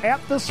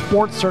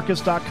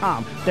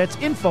info@thesportscircus.com. That's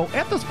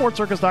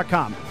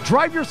info@thesportscircus.com.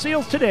 Drive your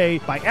sales today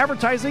by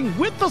advertising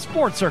with the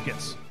Sports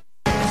Circus.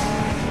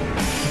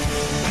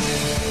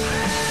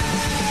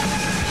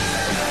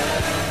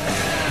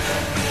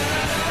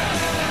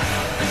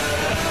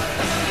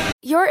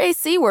 Your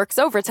AC works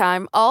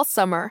overtime all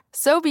summer,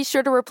 so be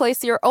sure to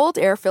replace your old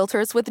air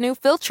filters with new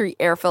Filtry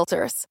air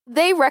filters.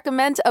 They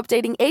recommend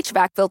updating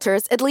HVAC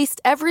filters at least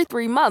every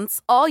 3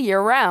 months all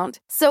year round.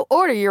 So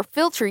order your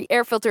Filtry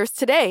air filters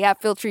today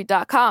at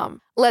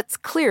Filtry.com. Let's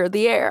clear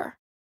the air.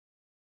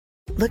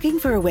 Looking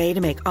for a way to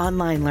make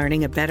online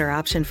learning a better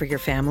option for your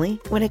family?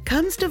 When it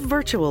comes to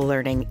virtual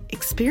learning,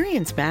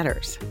 experience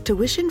matters.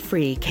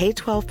 Tuition-free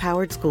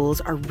K-12-powered schools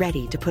are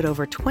ready to put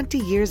over 20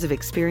 years of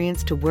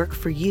experience to work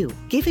for you,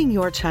 giving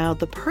your child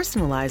the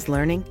personalized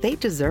learning they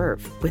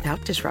deserve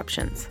without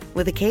disruptions.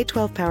 With a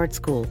K-12-powered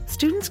school,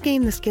 students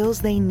gain the skills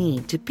they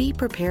need to be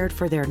prepared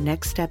for their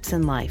next steps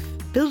in life,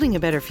 building a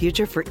better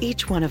future for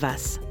each one of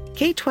us.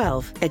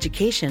 K-12,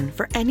 education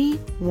for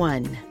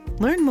anyone.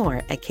 Learn more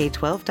at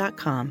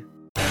K12.com.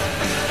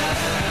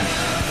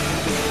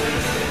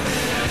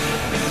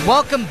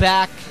 Welcome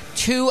back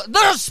to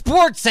The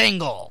Sports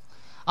Angle.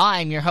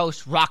 I'm your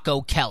host,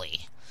 Rocco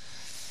Kelly.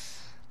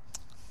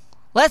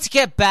 Let's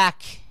get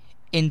back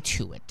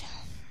into it.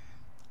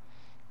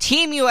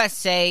 Team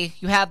USA,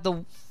 you have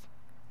the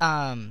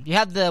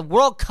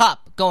World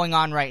Cup going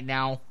on right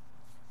now.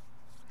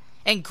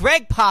 And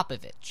Greg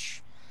Popovich,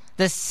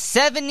 the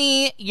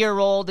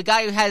 70-year-old, the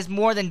guy who has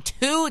more than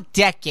 2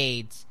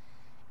 decades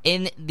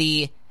in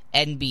the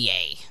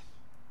NBA.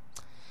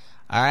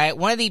 All right,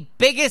 one of the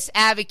biggest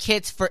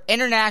advocates for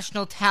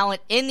international talent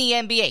in the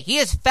NBA. He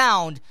has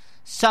found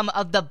some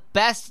of the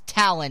best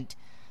talent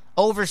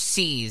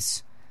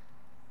overseas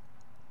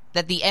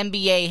that the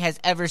NBA has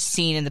ever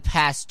seen in the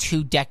past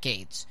 2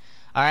 decades.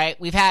 All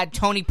right, we've had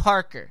Tony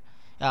Parker,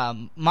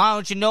 Manu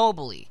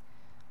Ginobili.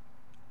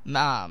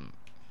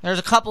 There's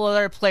a couple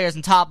other players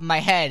on top of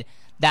my head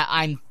that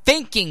I'm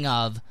thinking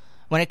of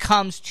when it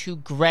comes to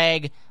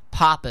Greg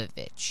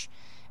Popovich.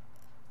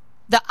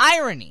 The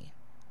irony,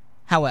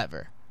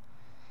 however,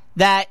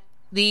 that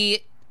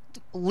the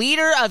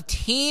leader of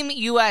Team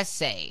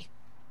USA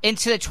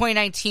into the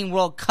 2019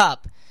 World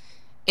Cup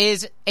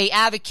is an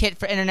advocate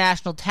for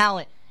international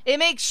talent, it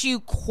makes you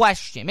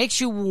question,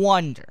 makes you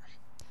wonder.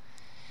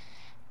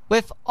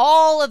 With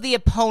all of the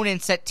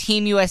opponents that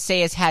Team USA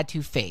has had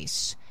to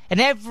face, and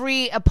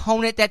every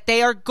opponent that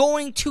they are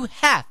going to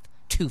have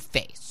to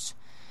face,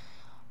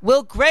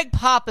 will Greg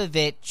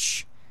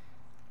Popovich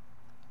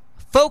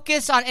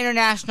focus on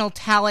international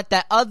talent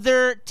that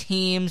other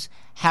teams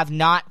have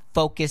not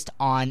focused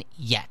on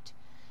yet?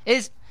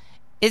 Is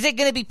it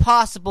going to be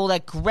possible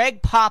that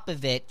Greg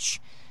Popovich,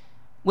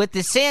 with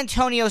the San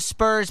Antonio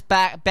Spurs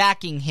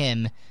backing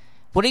him,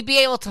 would he be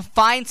able to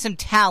find some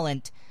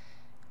talent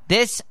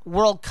this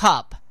World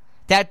Cup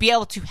that would be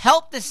able to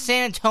help the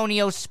San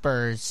Antonio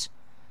Spurs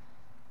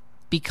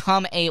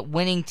become a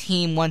winning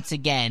team once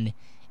again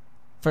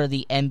for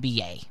the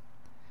NBA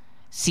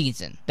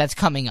season that's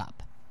coming up?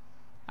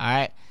 All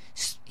right,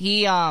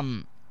 he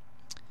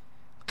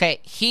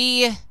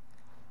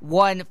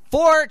won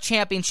 4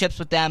 championships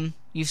with them.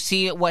 You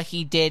see what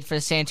he did for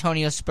the San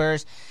Antonio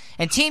Spurs.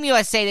 And Team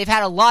USA, they've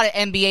had a lot of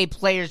NBA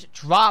players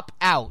drop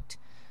out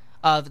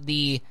of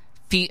the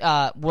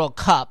World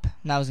Cup.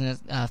 That was in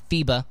the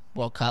FIBA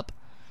World Cup.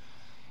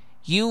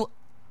 You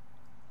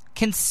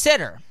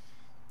consider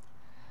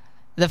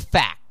the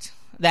fact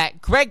that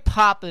Greg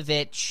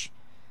Popovich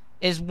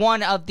is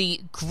one of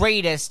the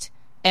greatest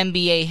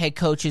NBA head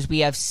coaches we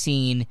have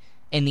seen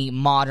in the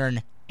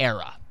modern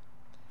era.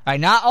 All right,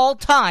 not all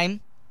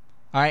time.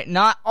 All right,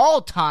 not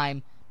all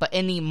time, but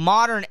in the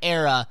modern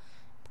era,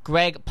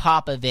 Greg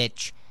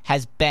Popovich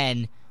has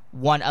been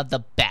one of the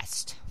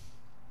best.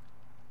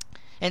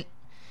 And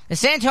the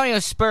San Antonio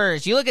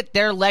Spurs, you look at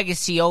their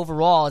legacy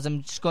overall, as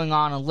I'm just going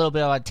on a little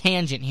bit of a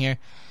tangent here,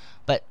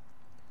 but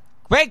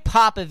Greg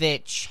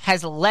Popovich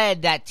has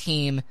led that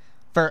team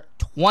for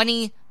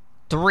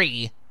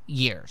 23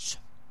 years.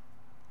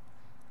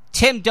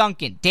 Tim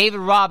Duncan,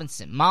 David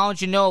Robinson, Manu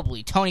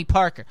Ginobili, Tony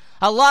Parker.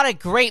 A lot of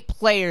great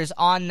players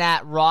on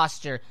that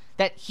roster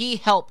that he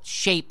helped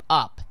shape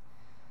up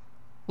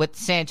with the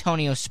San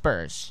Antonio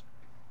Spurs.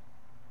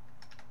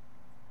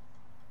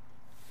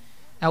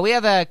 Now we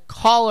have a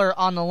caller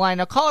on the line.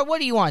 Now, caller, what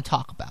do you want to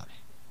talk about?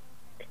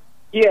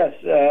 Yes,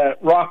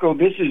 Rocco,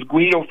 this is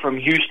Guido from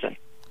Houston.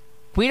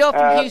 Guido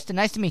from Houston,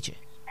 nice to meet you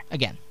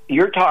again.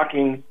 You're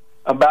talking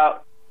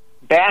about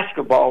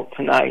basketball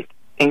tonight.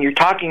 And you're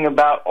talking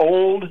about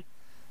old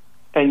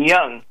and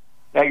young.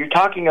 Now, you're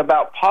talking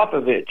about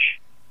Popovich.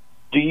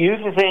 Do you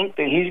think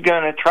that he's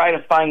going to try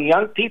to find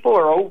young people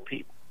or old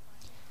people?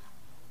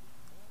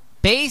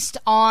 Based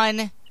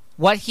on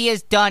what he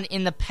has done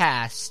in the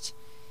past,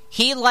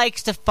 he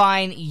likes to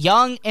find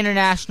young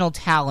international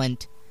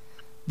talent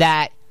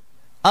that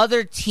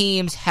other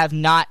teams have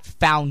not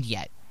found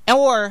yet,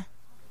 or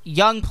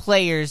young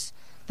players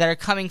that are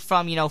coming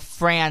from,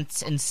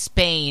 France and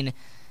Spain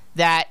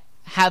that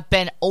have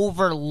been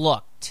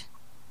overlooked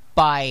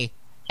by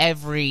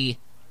every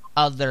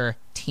other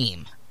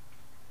team.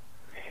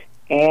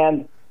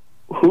 And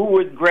who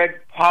would Greg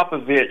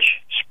Popovich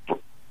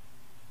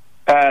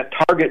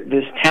target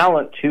this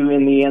talent to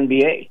in the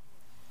NBA?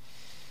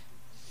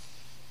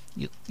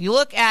 You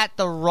look at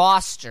the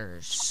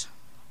rosters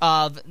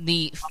of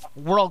the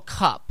World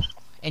Cup,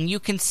 and you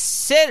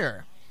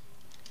consider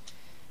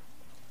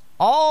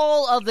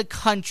all of the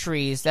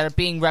countries that are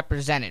being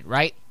represented,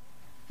 right?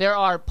 There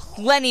are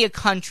plenty of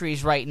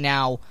countries right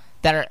now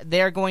that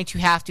they're going to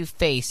have to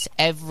face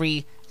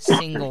every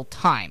single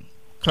time,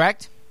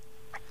 correct?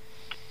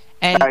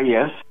 And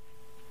yes.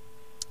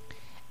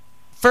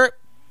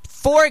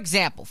 For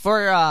example,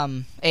 for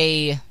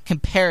a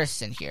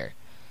comparison here,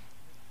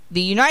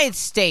 the United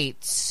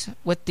States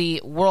with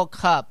the World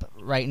Cup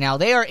right now,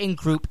 they are in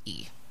Group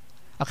E.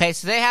 Okay,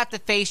 so they have to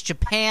face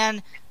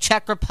Japan,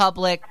 Czech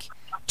Republic,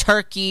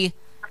 Turkey.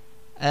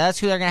 That's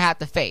who they're going to have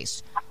to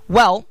face.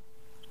 Well,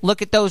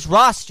 look at those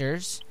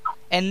rosters,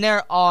 and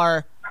there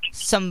are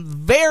some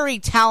very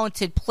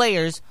talented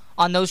players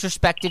on those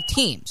respective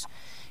teams.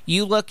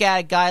 You look at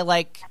a guy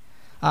like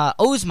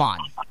Osman,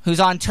 who's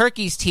on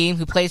Turkey's team,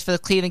 who plays for the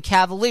Cleveland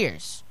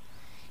Cavaliers.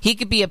 He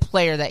could be a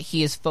player that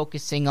he is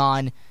focusing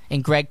on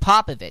in Greg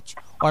Popovich.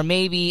 Or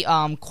maybe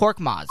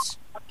Korkmaz,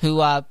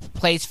 who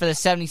plays for the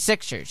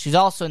 76ers, who's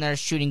also in their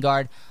shooting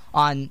guard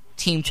on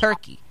Team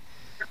Turkey.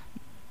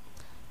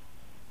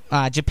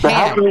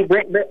 Japan.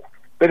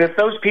 But if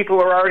those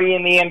people are already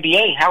in the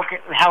NBA,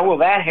 how will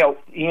that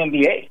help the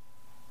NBA?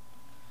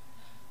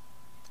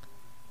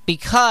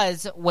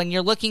 Because when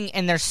you're looking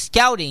and they're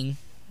scouting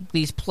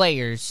these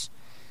players,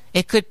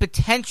 it could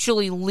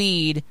potentially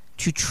lead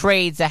to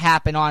trades that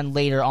happen on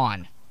later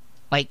on.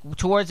 Like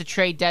towards the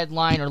trade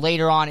deadline or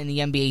later on in the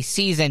NBA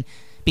season.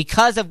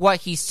 Because of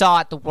what he saw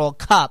at the World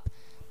Cup,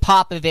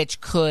 Popovich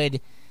could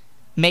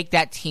make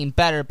that team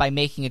better by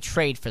making a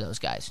trade for those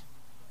guys.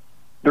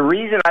 The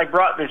reason I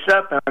brought this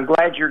up, and I'm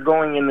glad you're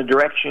going in the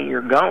direction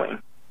you're going,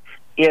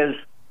 is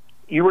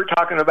you were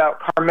talking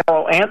about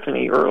Carmelo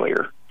Anthony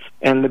earlier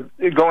and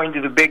going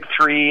to the Big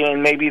Three,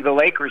 and maybe the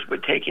Lakers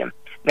would take him.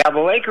 Now,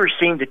 the Lakers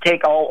seem to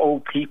take all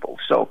old people,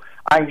 so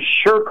I'm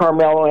sure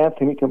Carmelo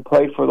Anthony can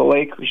play for the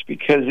Lakers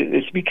because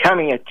it's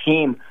becoming a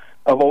team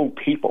of old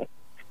people.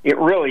 It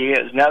really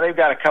is. Now, they've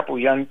got a couple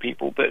young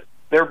people, but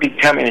they're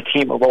becoming a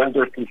team of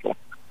older people.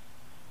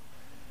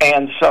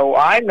 And so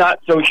I'm not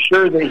so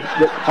sure that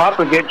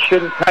Popovich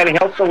shouldn't try to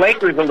help the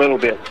Lakers a little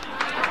bit.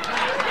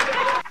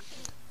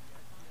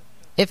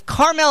 If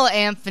Carmelo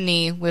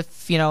Anthony,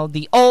 with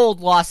the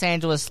old Los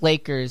Angeles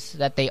Lakers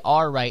that they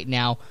are right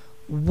now,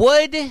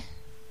 would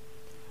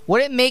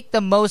it make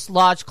the most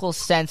logical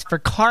sense for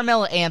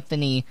Carmelo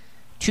Anthony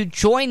to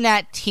join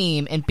that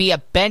team and be a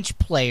bench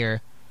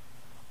player,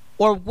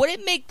 or would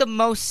it make the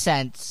most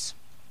sense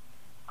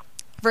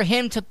for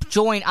him to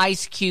join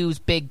Ice Cube's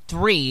Big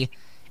Three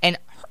and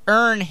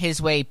earn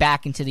his way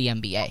back into the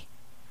NBA?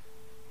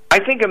 I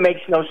think it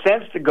makes no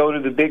sense to go to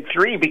the Big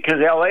Three because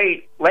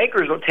L.A.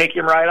 Lakers will take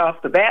him right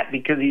off the bat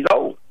because he's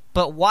old.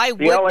 But why would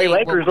the L.A.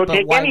 Lakers will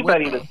take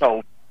anybody that's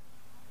old?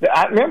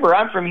 Remember,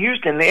 I'm from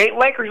Houston. The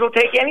Lakers will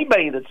take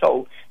anybody that's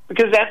old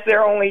because that's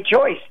their only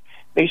choice.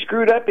 They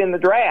screwed up in the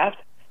draft.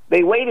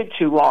 They waited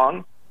too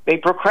long. They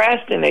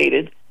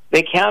procrastinated.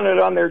 They counted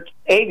on their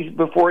eggs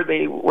before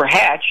they were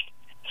hatched,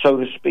 so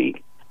to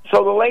speak.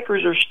 So the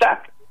Lakers are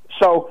stuck.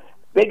 So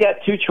they got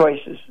two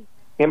choices,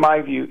 in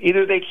my view.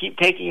 Either they keep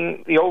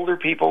taking the older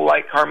people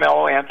like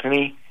Carmelo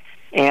Anthony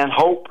and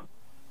hope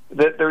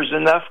that there's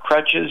enough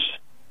crutches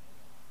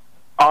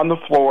on the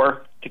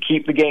floor to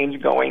keep the games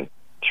going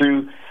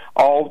through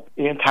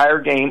the entire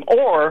game,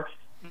 or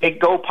they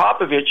go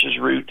Popovich's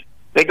route.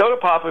 They go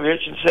to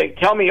Popovich and say,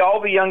 tell me all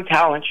the young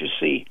talent you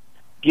see.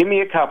 Give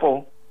me a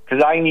couple,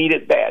 because I need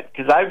it bad.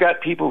 Because I've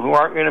got people who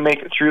aren't going to make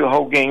it through the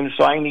whole game,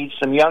 so I need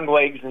some young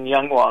legs and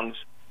young lungs.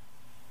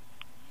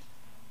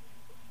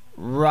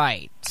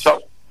 Right.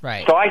 So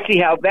I see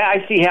how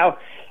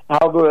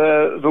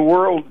the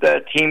world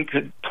team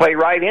could play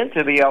right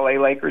into the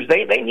LA Lakers.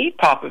 They need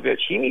Popovich.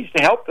 He needs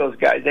to help those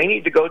guys. They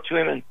need to go to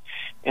him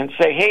and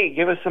say, hey,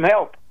 give us some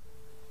help.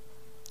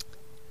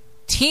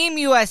 Team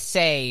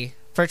USA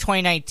for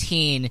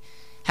 2019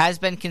 has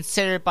been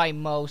considered by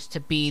most to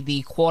be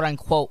the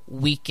quote-unquote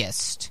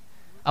weakest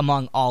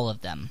among all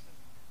of them.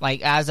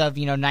 Like as of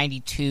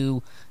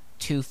 92,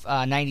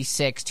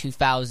 96,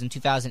 2000,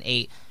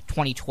 2008,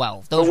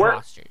 2012, those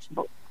rosters.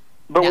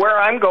 But where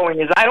I'm going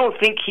is I don't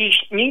think he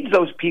needs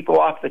those people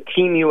off the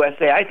Team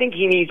USA. I think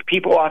he needs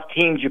people off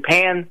Team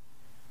Japan,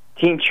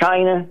 Team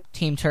China,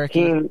 Team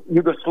Turkey, Team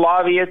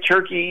Yugoslavia,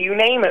 Turkey, you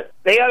name it.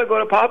 They ought to go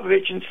to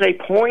Popovich and say,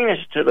 point us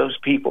to those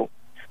people.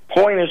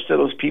 Point us to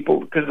those people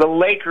because the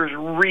Lakers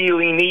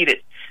really need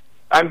it.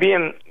 I'm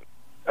being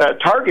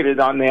targeted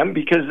on them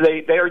because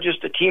they are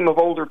just a team of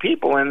older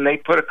people, and they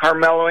put a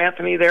Carmelo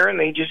Anthony there, and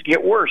they just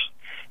get worse.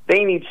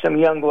 They need some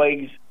young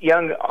legs,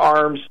 young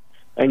arms,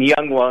 and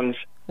young lungs.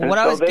 Well,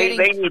 and so they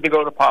need to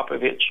go to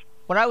Popovich.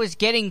 What I was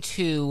getting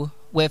to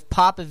with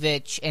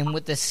Popovich and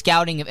with the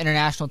scouting of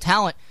international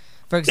talent,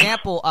 for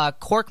example,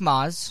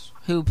 Korkmaz,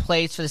 who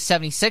plays for the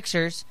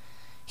 76ers,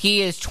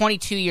 he is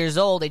 22 years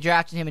old. They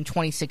drafted him in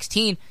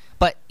 2016,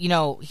 but,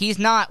 he's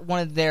not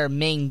one of their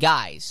main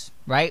guys,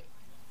 right?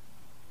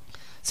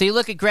 So you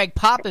look at Greg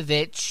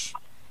Popovich,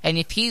 and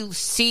if he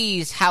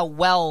sees how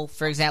well,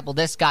 for example,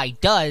 this guy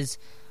does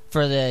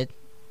for the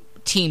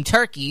Team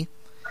Turkey,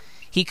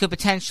 he could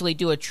potentially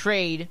do a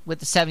trade with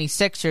the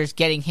 76ers,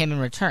 getting him in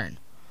return.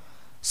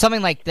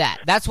 Something like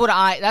that. That's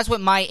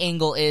what my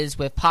angle is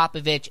with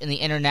Popovich and the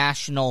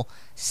international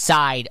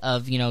side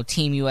of,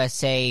 Team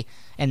USA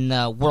and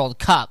the World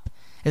Cup,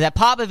 is that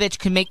Popovich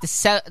can make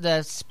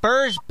the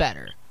Spurs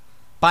better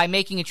by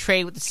making a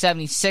trade with the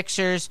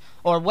 76ers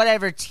or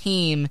whatever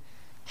team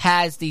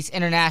has these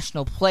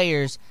international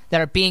players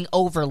that are being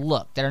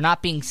overlooked, that are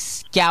not being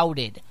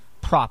scouted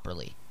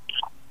properly.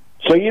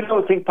 So you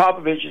don't think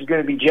Popovich is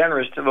going to be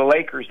generous to the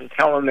Lakers and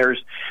tell them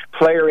there's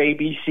player A,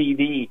 B, C,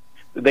 D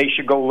that they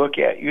should go look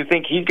at? You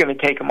think he's going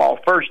to take them all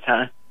first,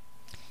 huh?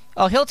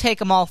 Oh, he'll take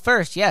them all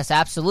first. Yes,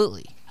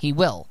 absolutely. He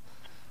will.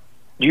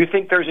 Do you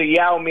think there's a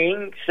Yao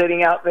Ming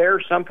sitting out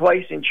there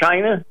someplace in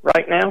China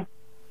right now?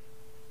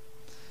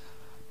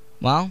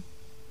 Well,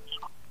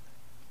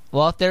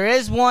 if there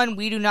is one,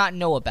 we do not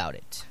know about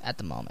it at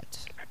the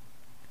moment.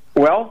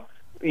 Well,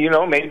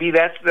 maybe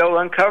they'll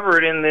uncover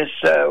it in this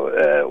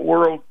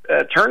world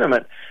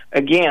tournament.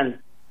 Again,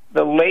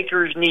 the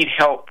Lakers need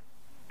help.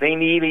 They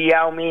need a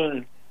Yao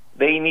Ming.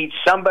 They need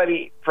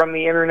somebody from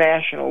the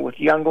international with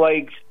young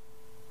legs,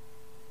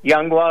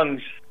 young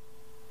lungs,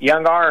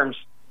 young arms,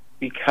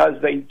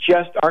 because they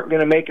just aren't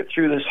going to make it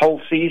through this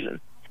whole season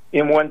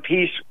in one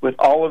piece with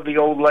all of the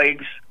old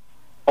legs,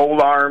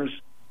 old arms,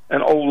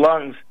 and old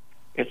lungs.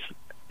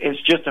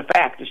 It's just a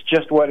fact. It's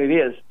just what it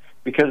is.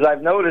 Because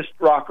I've noticed,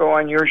 Rocco,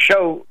 on your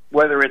show,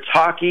 whether it's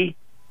hockey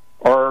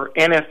or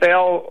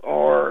NFL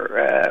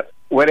or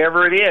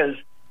whatever it is,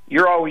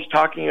 you're always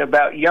talking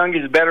about young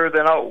is better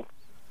than old.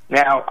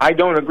 Now, I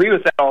don't agree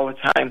with that all the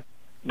time,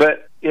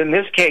 but in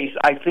this case,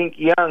 I think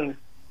young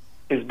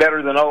is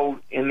better than old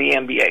in the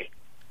NBA.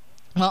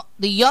 Well,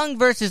 the young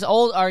versus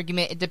old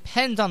argument, it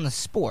depends on the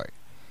sport.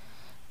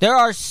 There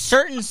are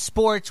certain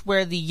sports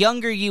where the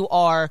younger you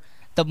are,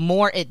 the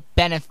more it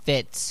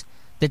benefits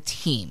the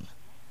team.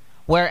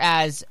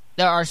 Whereas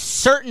there are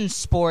certain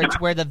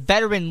sports where the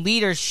veteran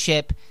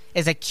leadership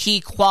is a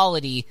key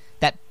quality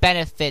that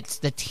benefits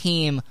the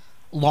team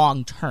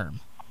long term.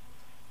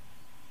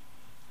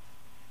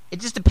 It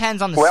just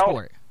depends on the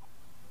sport.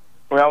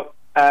 Well,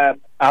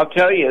 I'll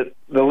tell you,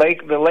 the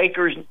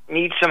Lakers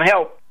need some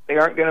help. They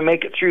aren't going to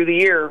make it through the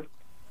year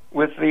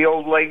with the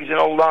old legs and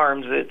old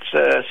arms. It's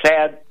a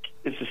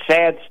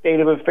sad state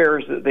of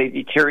affairs that they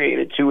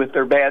deteriorated to with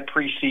their bad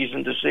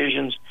preseason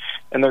decisions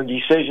and their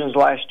decisions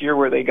last year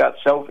where they got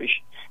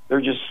selfish.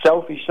 They're just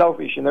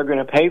selfish, and they're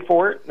going to pay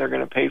for it. They're going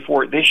to pay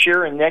for it this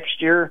year and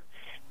next year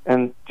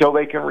until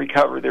they can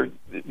recover. They're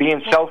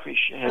being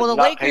selfish. Well,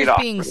 the Lakers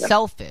being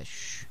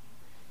selfish,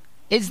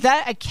 is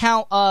that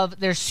account of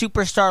their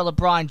superstar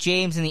LeBron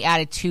James and the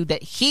attitude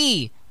that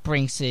he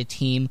brings to the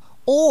team,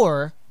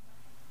 or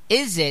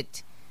is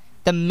it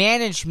the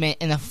management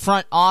in the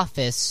front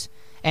office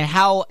and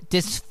how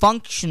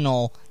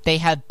dysfunctional they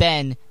have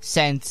been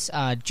since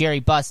Jerry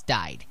Buss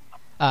died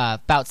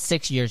about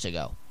 6 years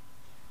ago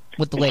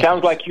with the Lakers? It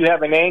sounds like you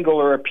have an angle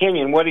or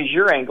opinion. What is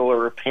your angle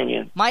or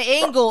opinion? My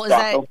angle is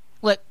that,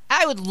 look,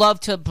 I would love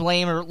to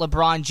blame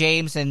LeBron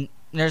James, and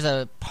there's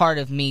a part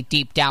of me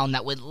deep down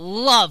that would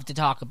love to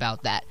talk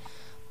about that.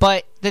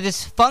 But the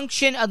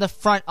dysfunction of the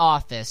front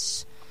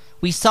office,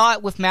 we saw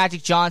it with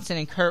Magic Johnson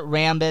and Kurt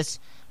Rambis.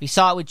 We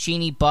saw it with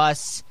Jeannie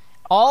Buss.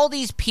 All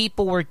these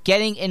people were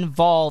getting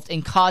involved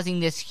in causing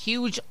this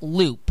huge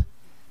loop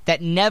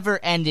that never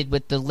ended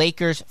with the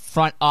Lakers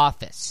front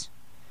office.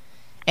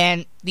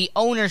 And the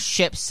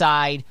ownership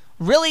side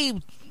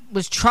really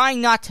was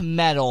trying not to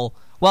meddle,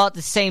 while at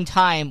the same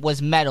time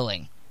was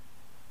meddling,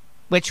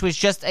 which was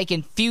just a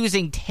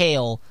confusing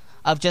tale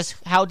of just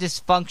how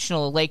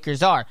dysfunctional the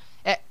Lakers are.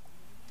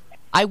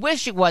 I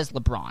wish it was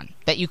LeBron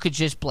that you could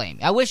just blame.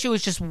 I wish it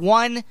was just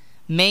one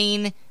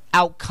main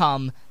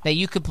outcome that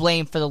you could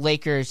blame for the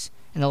Lakers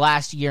in the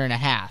last year and a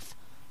half.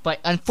 But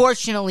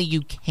unfortunately,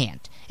 you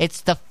can't.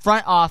 It's the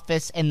front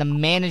office and the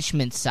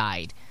management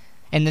side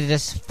and the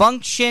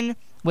dysfunction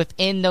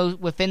within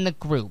the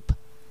group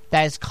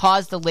that has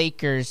caused the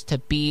Lakers to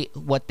be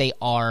what they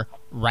are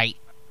right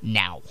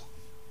now.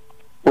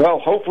 Well,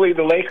 hopefully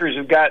the Lakers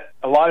have got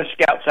a lot of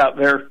scouts out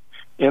there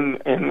in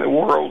the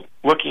world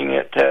looking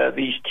at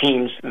these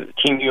teams that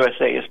Team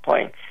USA is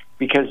playing,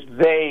 because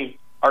they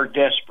are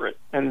desperate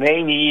and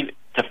they need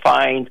to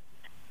find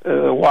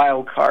a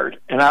wild card.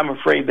 And I'm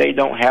afraid they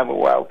don't have a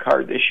wild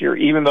card this year,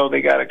 even though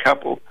they got a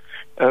couple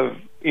of,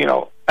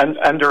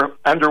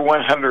 under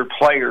 100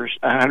 players,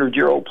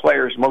 100-year-old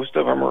players. Most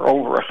of them are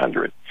over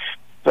 100.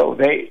 So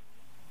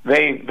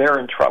they're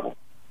in trouble.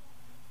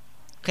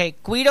 Okay,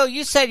 Guido,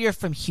 you said you're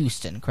from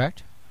Houston,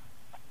 correct?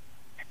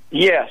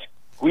 Yes,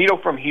 Guido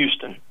from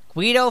Houston.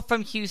 Guido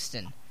from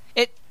Houston.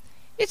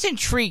 It's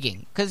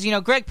intriguing because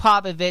Greg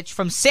Popovich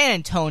from San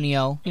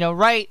Antonio,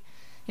 right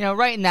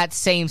in that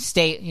same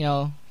state,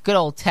 good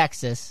old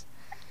Texas.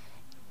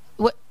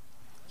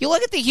 You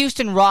look at the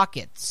Houston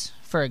Rockets,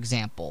 for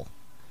example.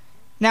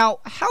 Now,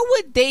 how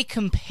would they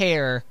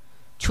compare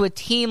to a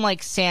team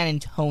like San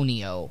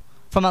Antonio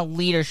from a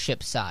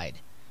leadership side?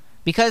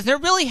 Because there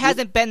really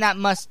hasn't been that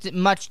much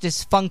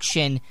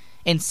dysfunction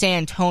in San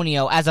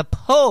Antonio as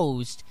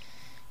opposed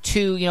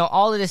to,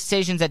 all the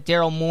decisions that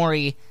Daryl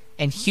Morey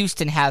and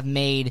Houston have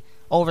made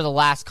over the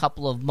last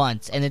couple of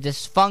months and the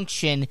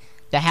dysfunction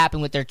that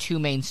happened with their two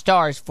main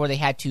stars before they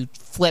had to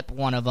flip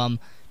one of them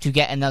to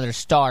get another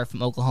star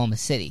from Oklahoma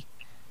City.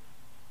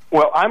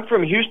 Well, I'm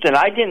from Houston.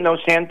 I didn't know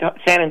San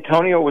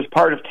Antonio was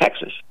part of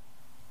Texas.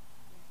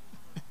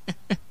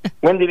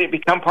 When did it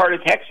become part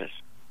of Texas?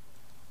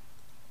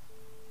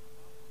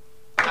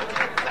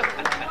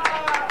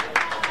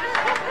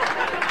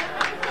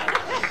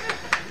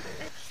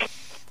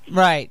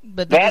 Right,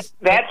 but that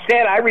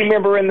said, I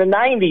remember in the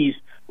 '90s,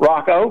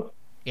 Rocco,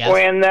 yes,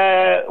 when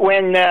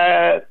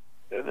the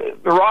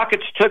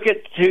Rockets took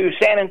it to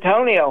San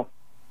Antonio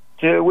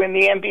to win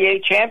the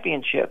NBA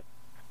championship.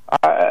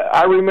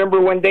 I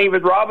remember when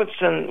David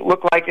Robinson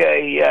looked like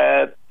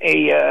a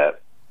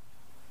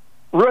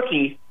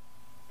rookie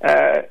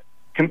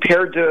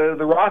compared to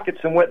the Rockets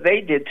and what they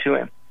did to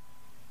him.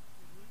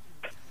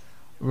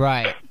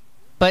 Right.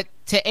 But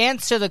to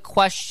answer the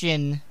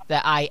question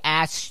that I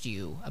asked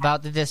you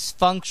about the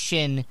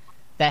dysfunction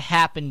that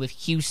happened with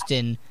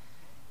Houston,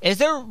 is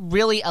there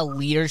really a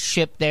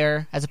leadership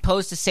there as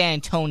opposed to San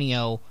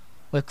Antonio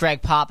with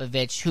Greg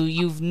Popovich, who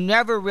you've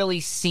never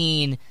really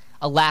seen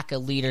a lack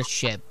of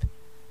leadership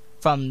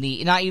from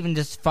the, not even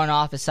just front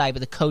office side, but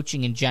the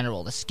coaching in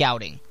general, the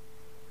scouting?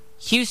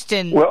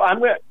 Houston. Well, I'm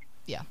going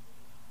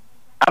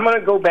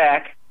to go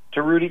back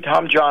to Rudy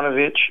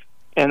Tomjanovich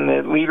and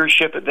the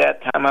leadership at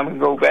that time. I'm going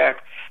to go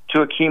back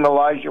to Hakeem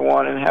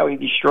Olajuwon and how he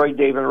destroyed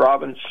David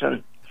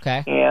Robinson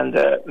and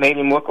made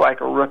him look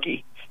like a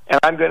rookie. And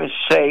I'm going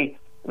to say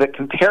that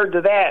compared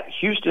to that,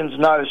 Houston's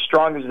not as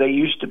strong as they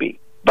used to be.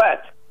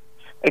 But,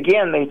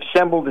 again, they've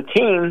assembled a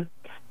team.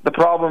 The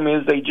problem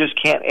is they just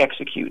can't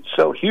execute.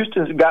 So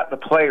Houston's got the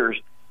players.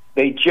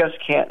 They just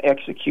can't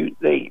execute.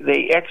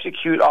 They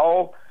execute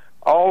all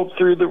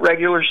through the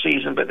regular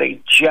season, but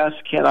they just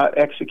cannot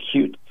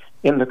execute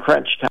in the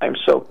crunch time.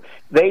 So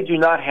they do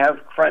not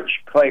have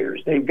crunch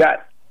players. They've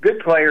got good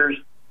players,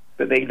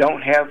 but they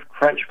don't have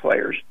crunch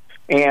players.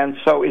 And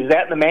so is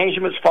that the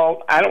management's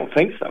fault? I don't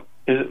think so.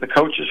 Is it the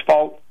coach's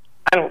fault?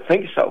 I don't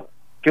think so,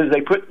 because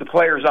they put the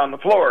players on the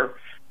floor.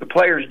 The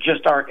players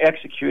just aren't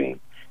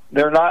executing.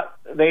 They're not.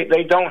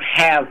 They don't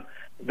have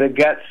the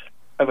guts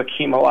of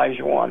Hakeem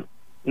Olajuwon.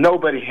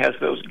 Nobody has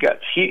those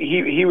guts.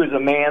 He was a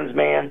man's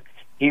man.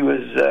 He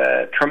was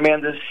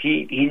tremendous.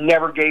 He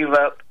never gave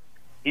up.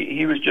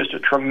 He was just a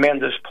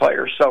tremendous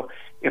player. So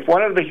if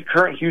one of the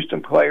current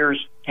Houston players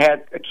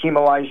had Hakeem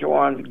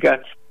Olajuwon's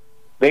guts,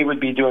 they would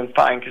be doing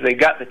fine because they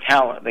got the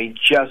talent. They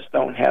just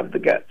don't have the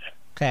guts.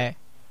 Okay.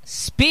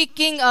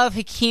 Speaking of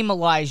Hakeem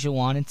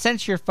Olajuwon, and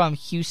since you're from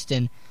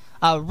Houston,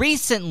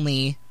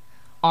 recently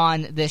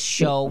on this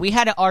show, we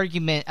had an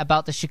argument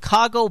about the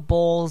Chicago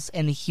Bulls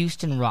and the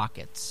Houston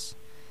Rockets.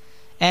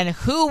 And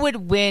who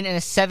would win in a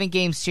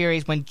 7-game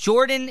series when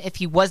Jordan, if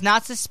he was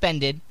not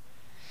suspended,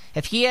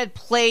 if he had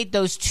played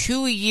those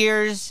 2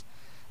 years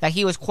that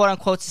he was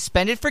quote-unquote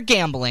suspended for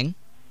gambling,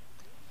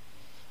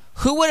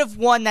 who would have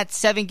won that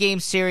 7-game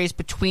series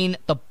between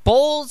the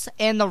Bulls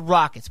and the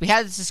Rockets? We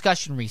had this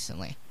discussion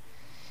recently.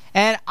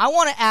 And I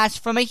want to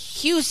ask from a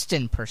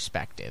Houston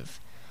perspective,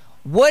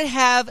 would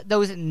have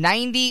those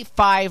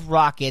 95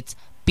 Rockets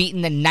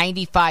beaten the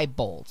 95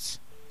 Bulls?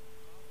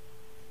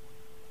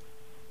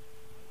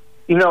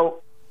 You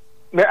know,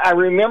 I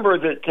remember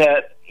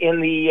that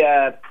in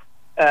the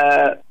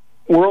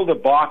world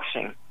of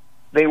boxing,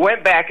 they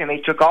went back and they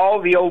took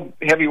all the old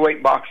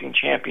heavyweight boxing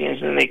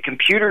champions and they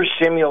computer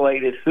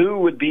simulated who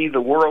would be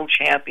the world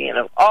champion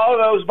of all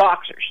those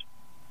boxers.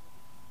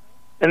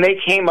 And they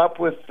came up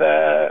with,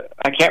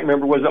 I can't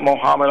remember, was it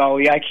Muhammad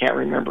Ali? I can't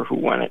remember who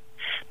won it.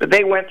 But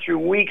they went through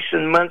weeks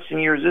and months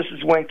and years. This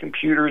is when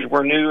computers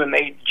were new, and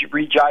they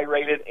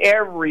re-gyrated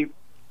every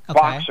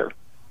boxer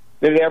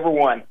that ever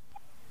won.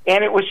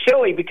 And it was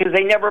silly because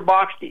they never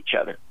boxed each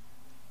other.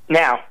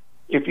 Now,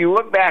 if you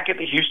look back at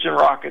the Houston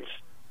Rockets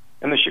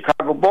and the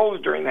Chicago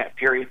Bulls during that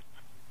period,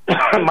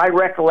 my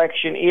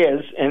recollection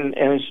is,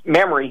 and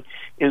memory,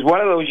 is one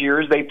of those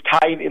years they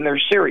tied in their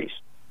series.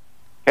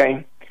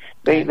 Okay?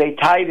 They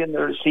tied in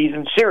their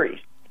season series.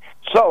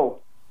 So,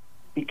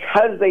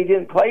 because they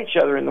didn't play each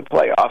other in the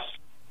playoffs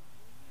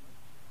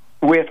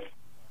with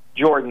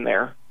Jordan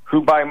there,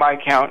 who by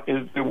my count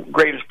is the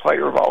greatest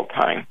player of all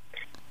time,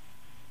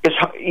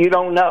 you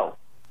don't know.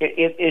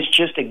 It's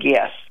just a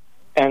guess.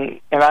 And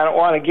I don't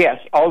want to guess.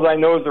 All I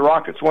know is the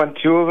Rockets won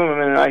 2 of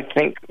them, and I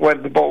think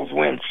the Bulls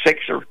win 6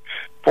 or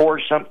 4 or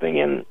something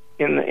in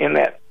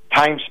that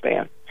time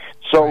span.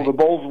 So the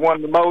Bulls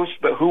won the most,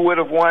 but who would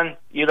have won?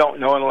 You don't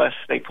know unless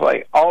they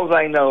play. All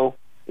I know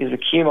is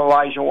Akeem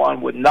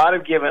Olajuwon would not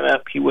have given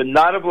up. He would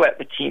not have let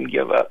the team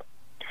give up.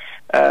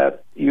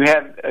 You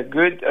had a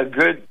good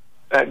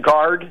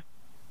guard,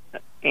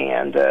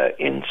 and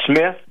in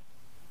Smith,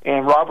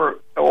 and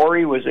Robert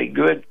Horry was a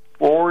good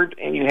forward,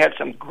 and you had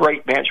some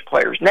great bench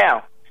players.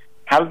 Now,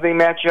 how did they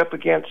match up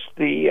against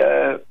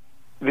the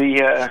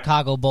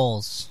Chicago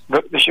Bulls?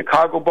 The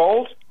Chicago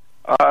Bulls.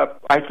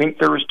 I think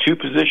there was two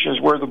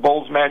positions where the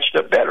Bulls matched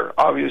up better.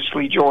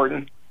 Obviously,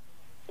 Jordan,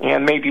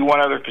 and maybe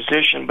one other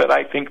position, but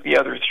I think the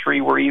other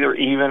three were either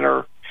even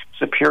or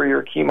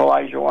superior. Akeem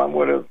Olajuwon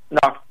would have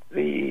knocked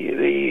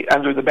the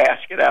under the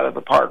basket out of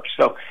the park.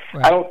 So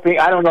right.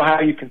 I don't know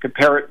how you can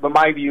compare it, but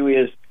my view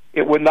is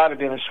it would not have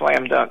been a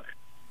slam dunk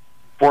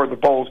for the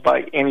Bulls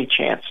by any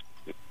chance.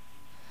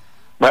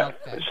 But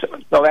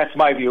so that's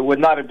my view. It would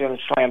not have been a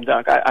slam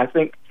dunk. I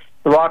think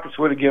the Rockets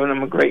would have given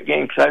them a great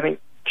game because I think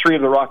three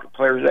of the Rocket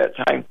players at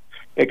that time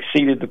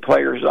exceeded the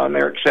players on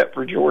there except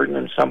for Jordan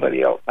and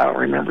somebody else. I don't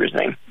remember his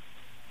name.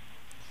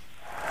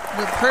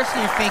 The person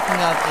you're thinking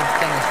of is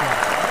Dennis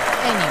Rodman.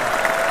 Anyway,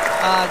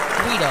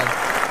 Guido,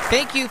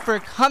 thank you for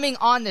coming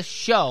on the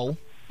show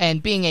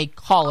and being a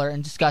caller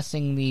and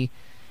discussing the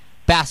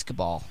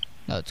basketball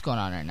that's going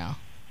on right now.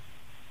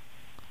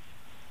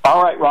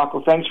 All right,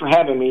 Rocco, thanks for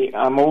having me.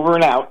 I'm over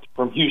and out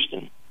from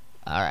Houston.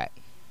 All right.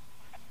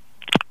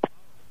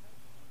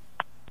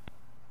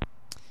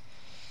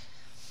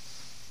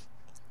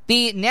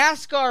 The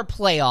NASCAR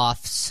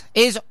playoffs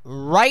is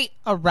right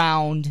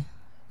around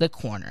the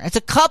corner. It's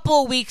a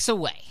couple weeks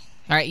away.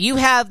 All right, you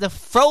have the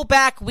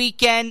throwback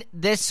weekend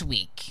this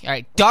week. All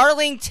right,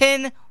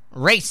 Darlington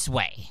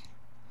Raceway.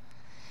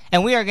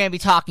 And we are going to be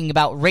talking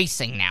about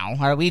racing now.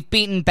 All right, we've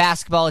beaten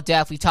basketball to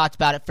death. We've talked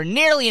about it for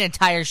nearly an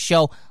entire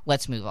show.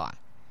 Let's move on.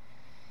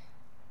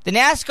 The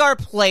NASCAR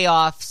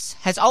playoffs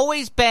has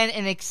always been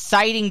an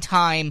exciting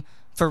time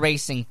for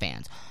racing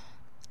fans.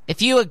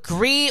 If you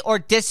agree or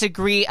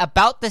disagree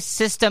about the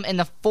system and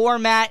the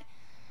format,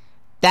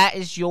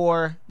 that's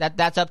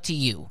up to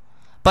you.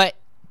 But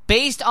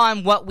based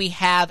on what we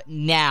have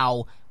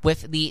now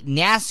with the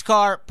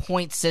NASCAR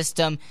point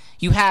system,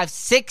 you have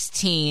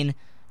 16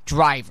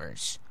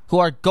 drivers who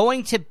are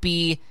going to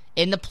be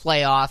in the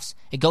playoffs.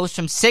 It goes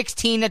from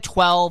 16 to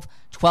 12,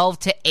 12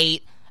 to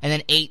 8, and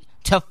then 8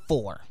 to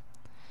 4.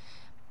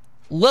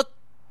 Look,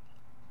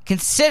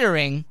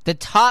 considering the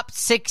top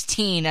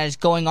 16 that is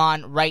going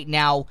on right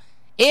now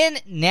in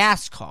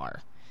NASCAR,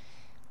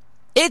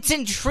 it's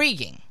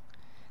intriguing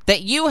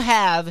that you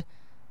have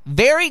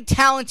very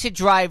talented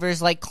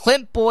drivers like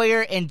Clint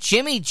Bowyer and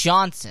Jimmy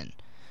Johnson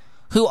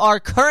who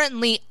are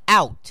currently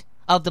out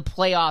of the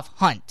playoff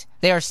hunt.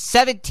 They are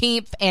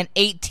 17th and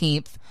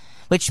 18th,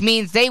 which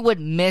means they would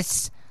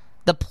miss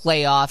the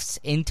playoffs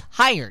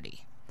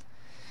entirety.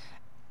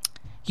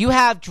 You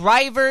have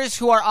drivers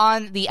who are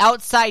on the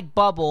outside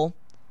bubble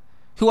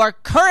who are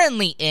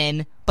currently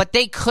in, but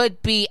they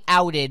could be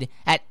outed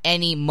at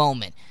any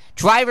moment.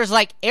 Drivers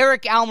like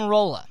Eric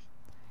Almirola,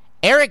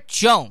 Eric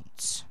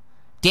Jones,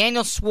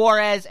 Daniel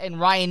Suarez, and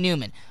Ryan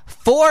Newman.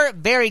 4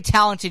 very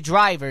talented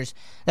drivers.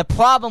 The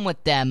problem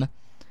with them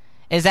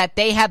is that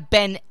they have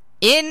been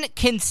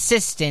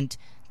inconsistent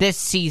this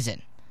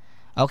season.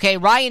 Okay,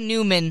 Ryan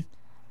Newman,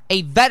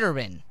 a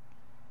veteran,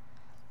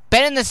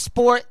 been in the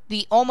sport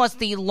almost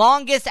the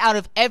longest out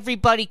of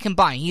everybody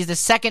combined. He's the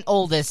second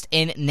oldest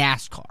in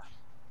NASCAR.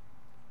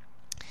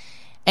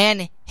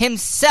 And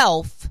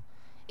himself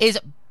he's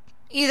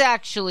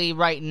actually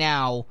right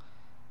now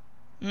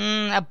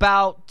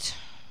about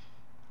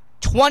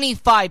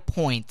 25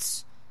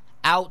 points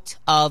out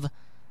of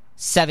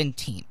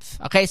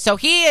 17th. Okay, so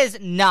he is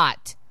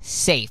not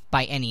safe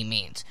by any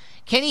means.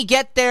 Can he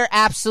get there?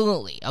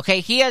 Absolutely. Okay,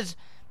 he has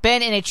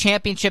been in a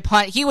championship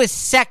hunt. He was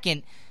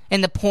second in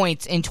the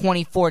points in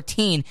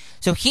 2014,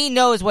 so he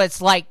knows what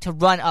it's like to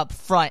run up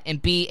front and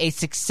be a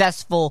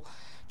successful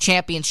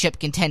championship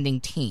contending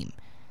team.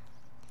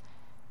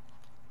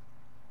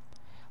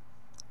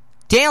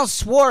 Daniel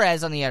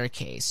Suarez on the other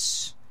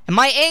case. And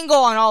my angle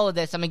on all of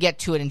this, I'm going to get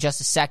to it in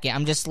just a second.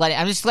 I'm just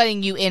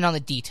letting you in on the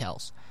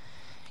details.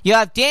 You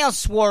have Daniel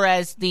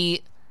Suarez,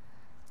 the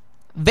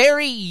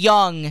very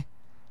young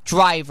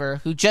driver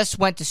who just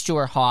went to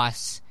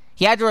Stewart-Haas.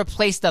 He had to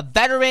replace the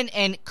veteran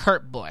and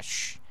Kurt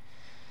Busch.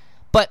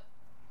 But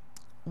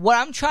what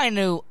I'm trying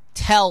to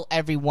tell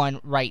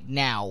everyone right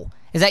now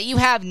is that you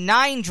have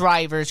 9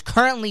 drivers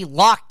currently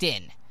locked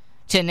in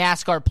to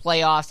NASCAR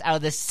playoffs out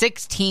of the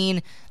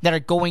 16 that are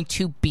going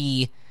to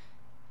be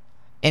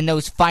in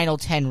those final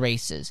 10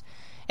 races.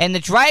 And the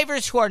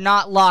drivers who are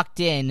not locked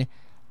in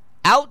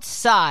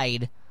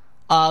outside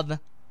of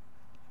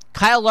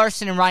Kyle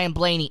Larson and Ryan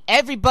Blaney,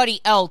 everybody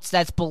else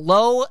that's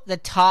below the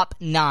top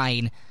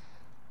 9,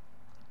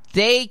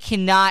 they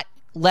cannot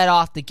let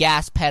off the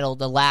gas pedal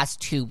the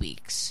last 2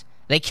 weeks.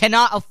 They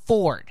cannot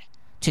afford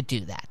to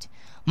do that.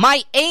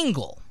 My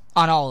angle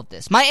on all of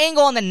this, my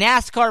angle on the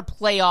NASCAR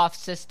playoff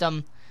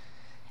system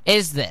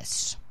is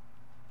this.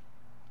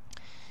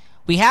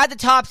 We had the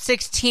top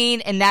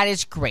 16, and that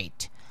is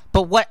great.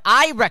 But what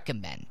I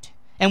recommend,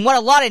 and what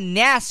a lot of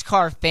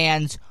NASCAR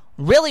fans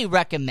really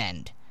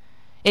recommend,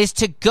 is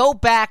to go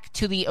back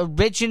to the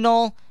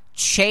original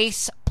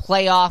Chase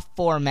playoff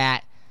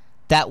format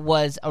that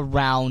was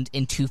around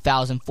in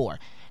 2004.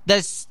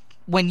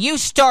 When you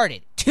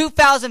started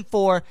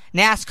 2004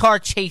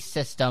 NASCAR Chase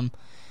system,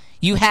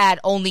 you had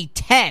only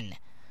 10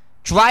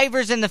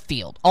 drivers in the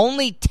field.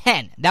 Only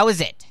 10. That was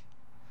it.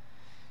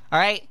 All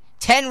right?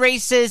 10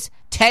 races,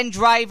 10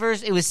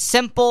 drivers. It was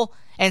simple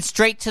and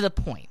straight to the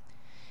point.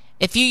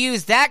 If you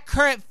use that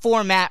current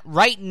format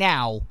right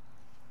now,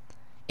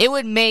 it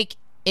would make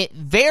it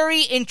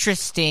very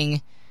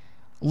interesting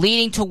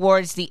leading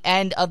towards the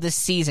end of the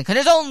season. Because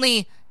there's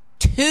only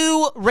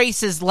 2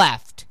 races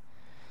left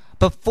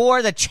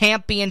before the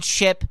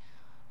championship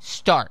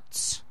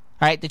starts.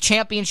 All right, the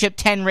championship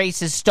 10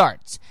 races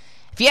starts.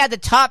 If you had the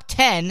top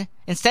 10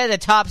 instead of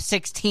the top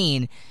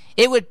 16,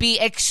 it would be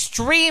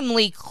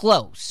extremely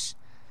close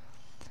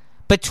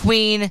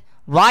between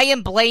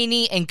Ryan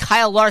Blaney and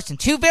Kyle Larson,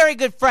 two very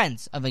good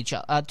friends of each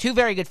other,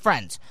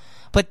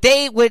 but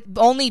they would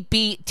only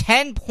be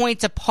 10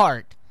 points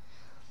apart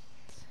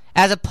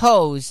as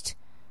opposed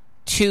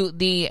to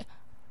the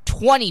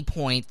 20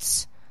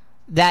 points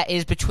that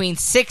is between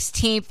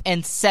 16th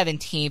and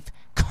 17th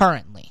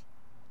currently.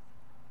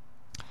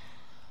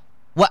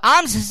 What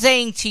I'm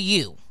saying to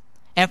you,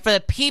 and for the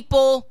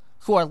people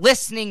who are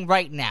listening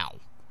right now,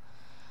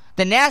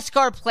 the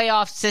NASCAR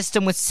playoff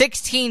system with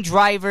 16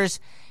 drivers,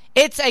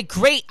 it's a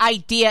great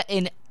idea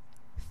in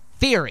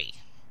theory,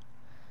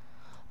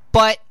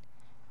 but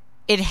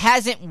it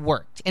hasn't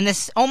worked. In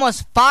this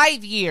almost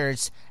 5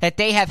 years that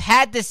they have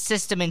had this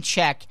system in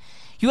check,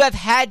 you have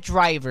had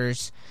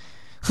drivers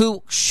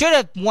who should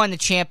have won the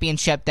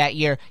championship that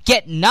year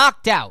get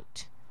knocked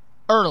out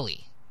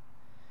early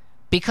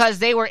because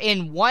they were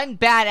in one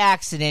bad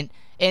accident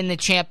in the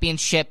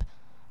championship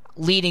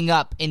leading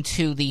up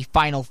into the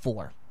Final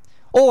Four.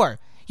 Or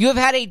you have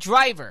had a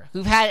driver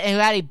who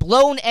had a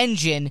blown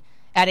engine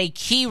at a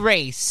key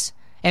race,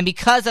 and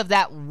because of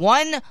that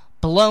one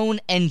blown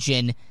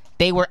engine,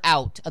 they were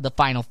out of the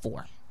Final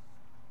Four.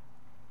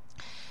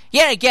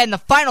 Yet again, the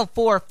Final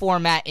Four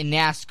format in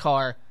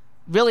NASCAR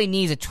really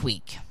needs a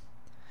tweak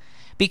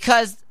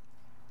because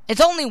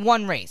it's only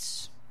one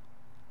race.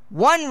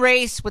 One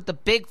race with the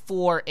Big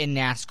Four in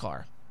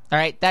NASCAR. All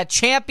right, that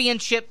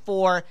championship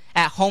 4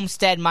 at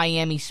Homestead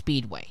Miami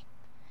Speedway.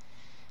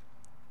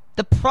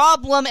 The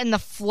problem and the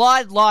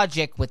flawed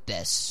logic with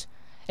this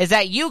is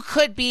that you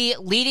could be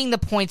leading the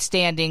point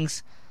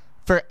standings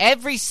for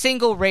every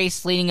single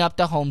race leading up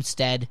to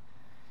Homestead,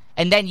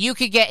 and then you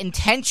could get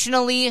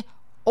intentionally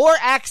or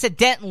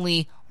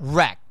accidentally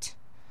wrecked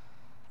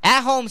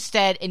at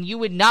Homestead, and you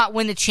would not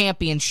win the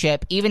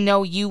championship even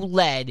though you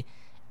led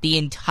the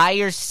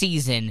entire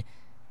season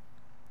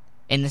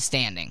in the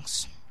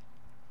standings.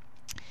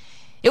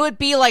 It would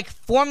be like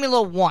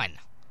Formula One.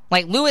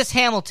 Like Lewis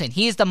Hamilton,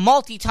 he is the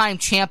multi-time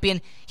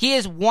champion. He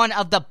is one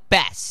of the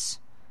best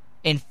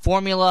in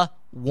Formula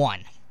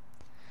One.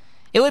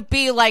 It would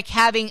be like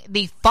having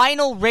the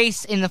final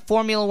race in the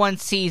Formula One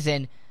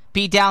season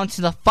be down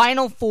to the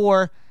final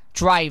 4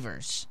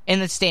 drivers in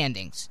the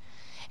standings.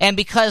 And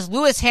because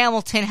Lewis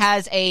Hamilton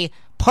has a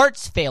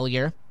parts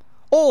failure,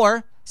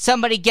 or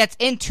somebody gets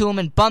into him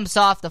and bumps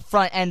off the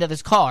front end of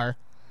his car,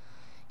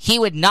 he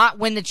would not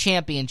win the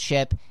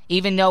championship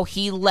even though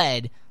he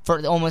led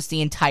for almost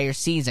the entire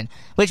season.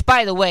 Which,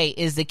 by the way,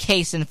 is the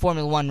case in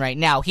Formula One right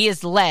now. He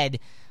has led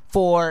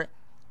for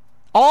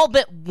all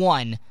but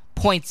one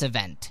points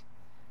event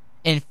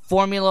in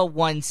Formula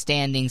One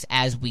standings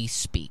as we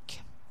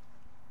speak.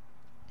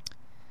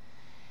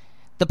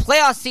 The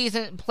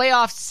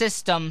playoff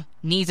system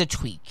needs a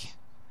tweak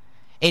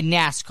in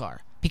NASCAR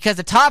because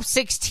the top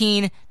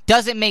 16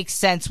 doesn't make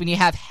sense when you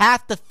have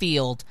half the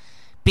field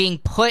being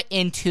put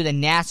into the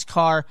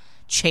NASCAR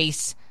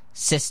Chase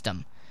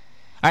system.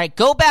 All right,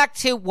 go back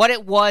to what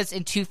it was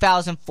in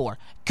 2004.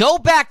 Go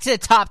back to the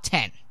top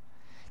 10.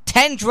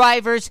 10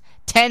 drivers,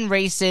 10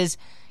 races.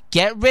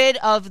 Get rid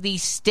of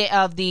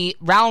the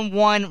round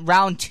 1,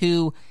 round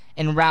 2,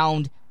 and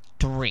round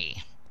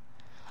 3.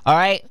 All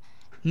right?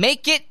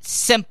 Make it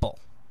simple.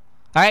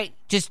 All right?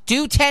 Just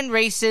do 10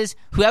 races.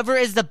 Whoever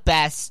is the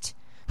best,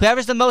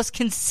 whoever's the most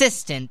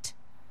consistent,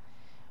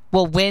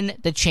 will win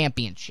the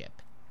championship.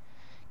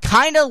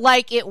 Kind of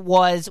like it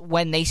was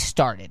when they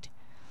started.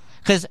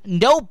 Because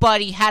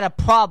nobody had a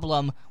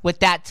problem with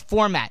that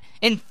format.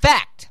 In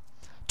fact,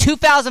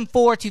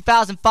 2004,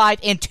 2005,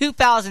 and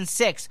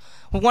 2006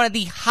 were one of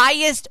the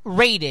highest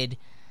rated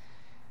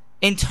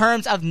in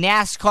terms of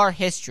NASCAR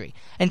history.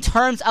 In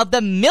terms of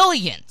the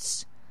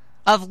millions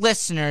of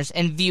listeners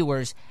and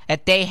viewers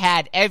that they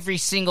had every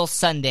single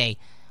Sunday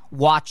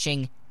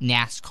watching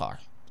NASCAR.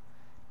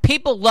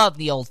 People love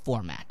the old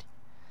format.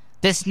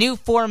 This new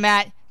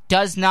format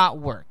does not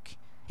work.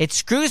 It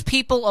screws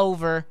people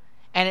over,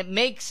 and it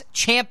makes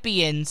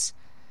champions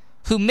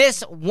who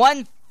miss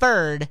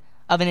 1/3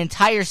 of an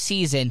entire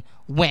season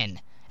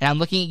win. And I'm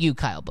looking at you,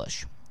 Kyle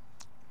Busch.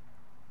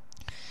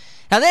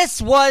 Now,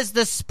 this was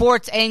the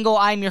Sports Angle.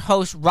 I'm your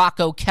host,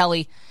 Rocco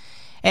Kelly.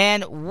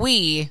 and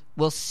we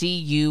will see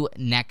you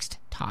next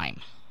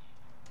time.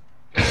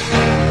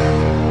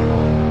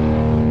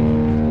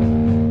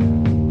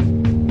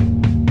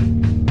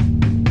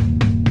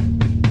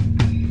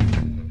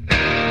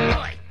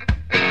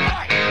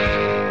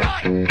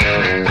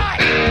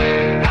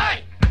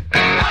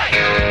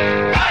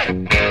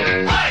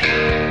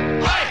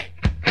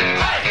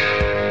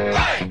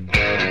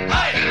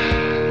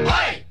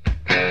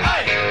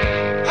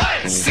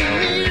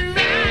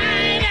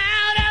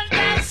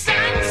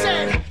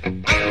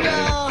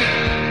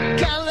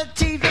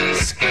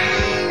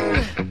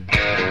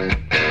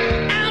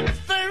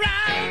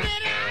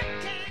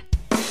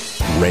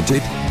 Rent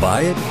it,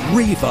 buy it,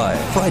 refi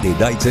it. Friday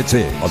nights at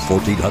 6 on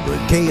 1400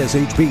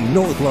 KSHP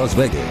North Las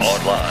Vegas.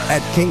 Online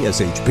at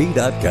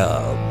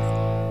kshp.com.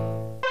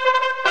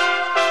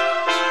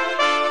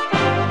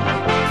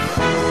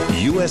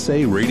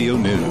 USA Radio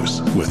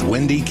News with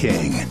Wendy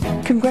King.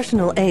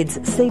 Congressional aides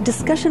say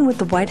discussion with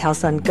the White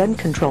House on gun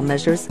control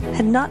measures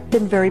had not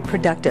been very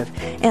productive,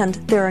 and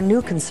there are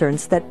new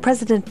concerns that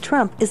President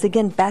Trump is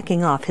again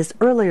backing off his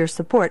earlier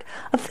support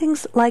of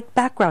things like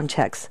background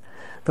checks.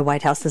 The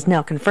White House is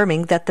now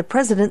confirming that the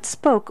president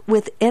spoke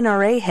with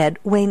NRA head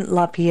Wayne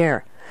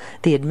LaPierre.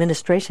 The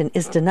administration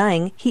is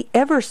denying he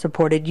ever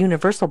supported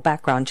universal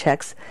background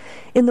checks.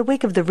 In the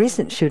wake of the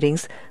recent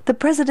shootings, the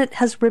president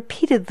has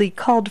repeatedly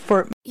called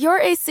for... Your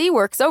AC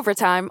works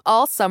overtime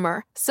all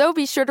summer, so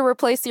be sure to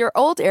replace your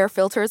old air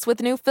filters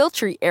with new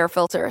Filtry air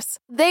filters.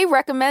 They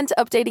recommend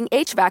updating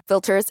HVAC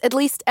filters at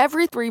least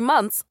every 3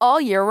 months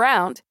all year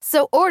round.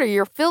 So order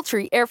your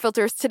Filtry air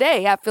filters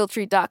today at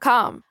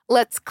Filtry.com.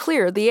 Let's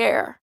clear the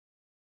air.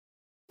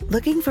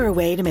 Looking for a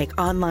way to make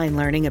online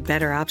learning a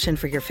better option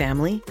for your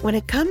family? When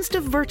it comes to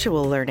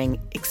virtual learning,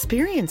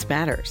 experience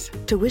matters.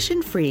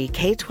 Tuition-free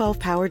K-12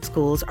 powered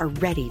schools are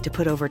ready to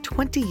put over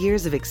 20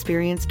 years of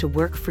experience to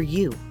work for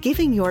you,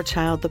 giving your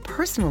child the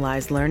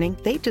personalized learning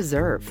they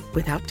deserve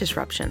without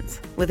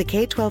disruptions. With a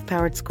K-12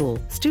 powered school,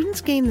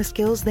 students gain the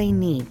skills they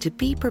need to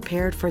be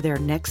prepared for their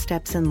next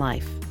steps in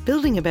life,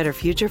 building a better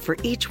future for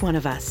each one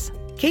of us.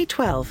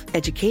 K-12,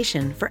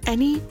 education for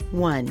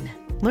anyone.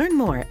 Learn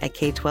more at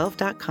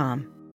K12.com.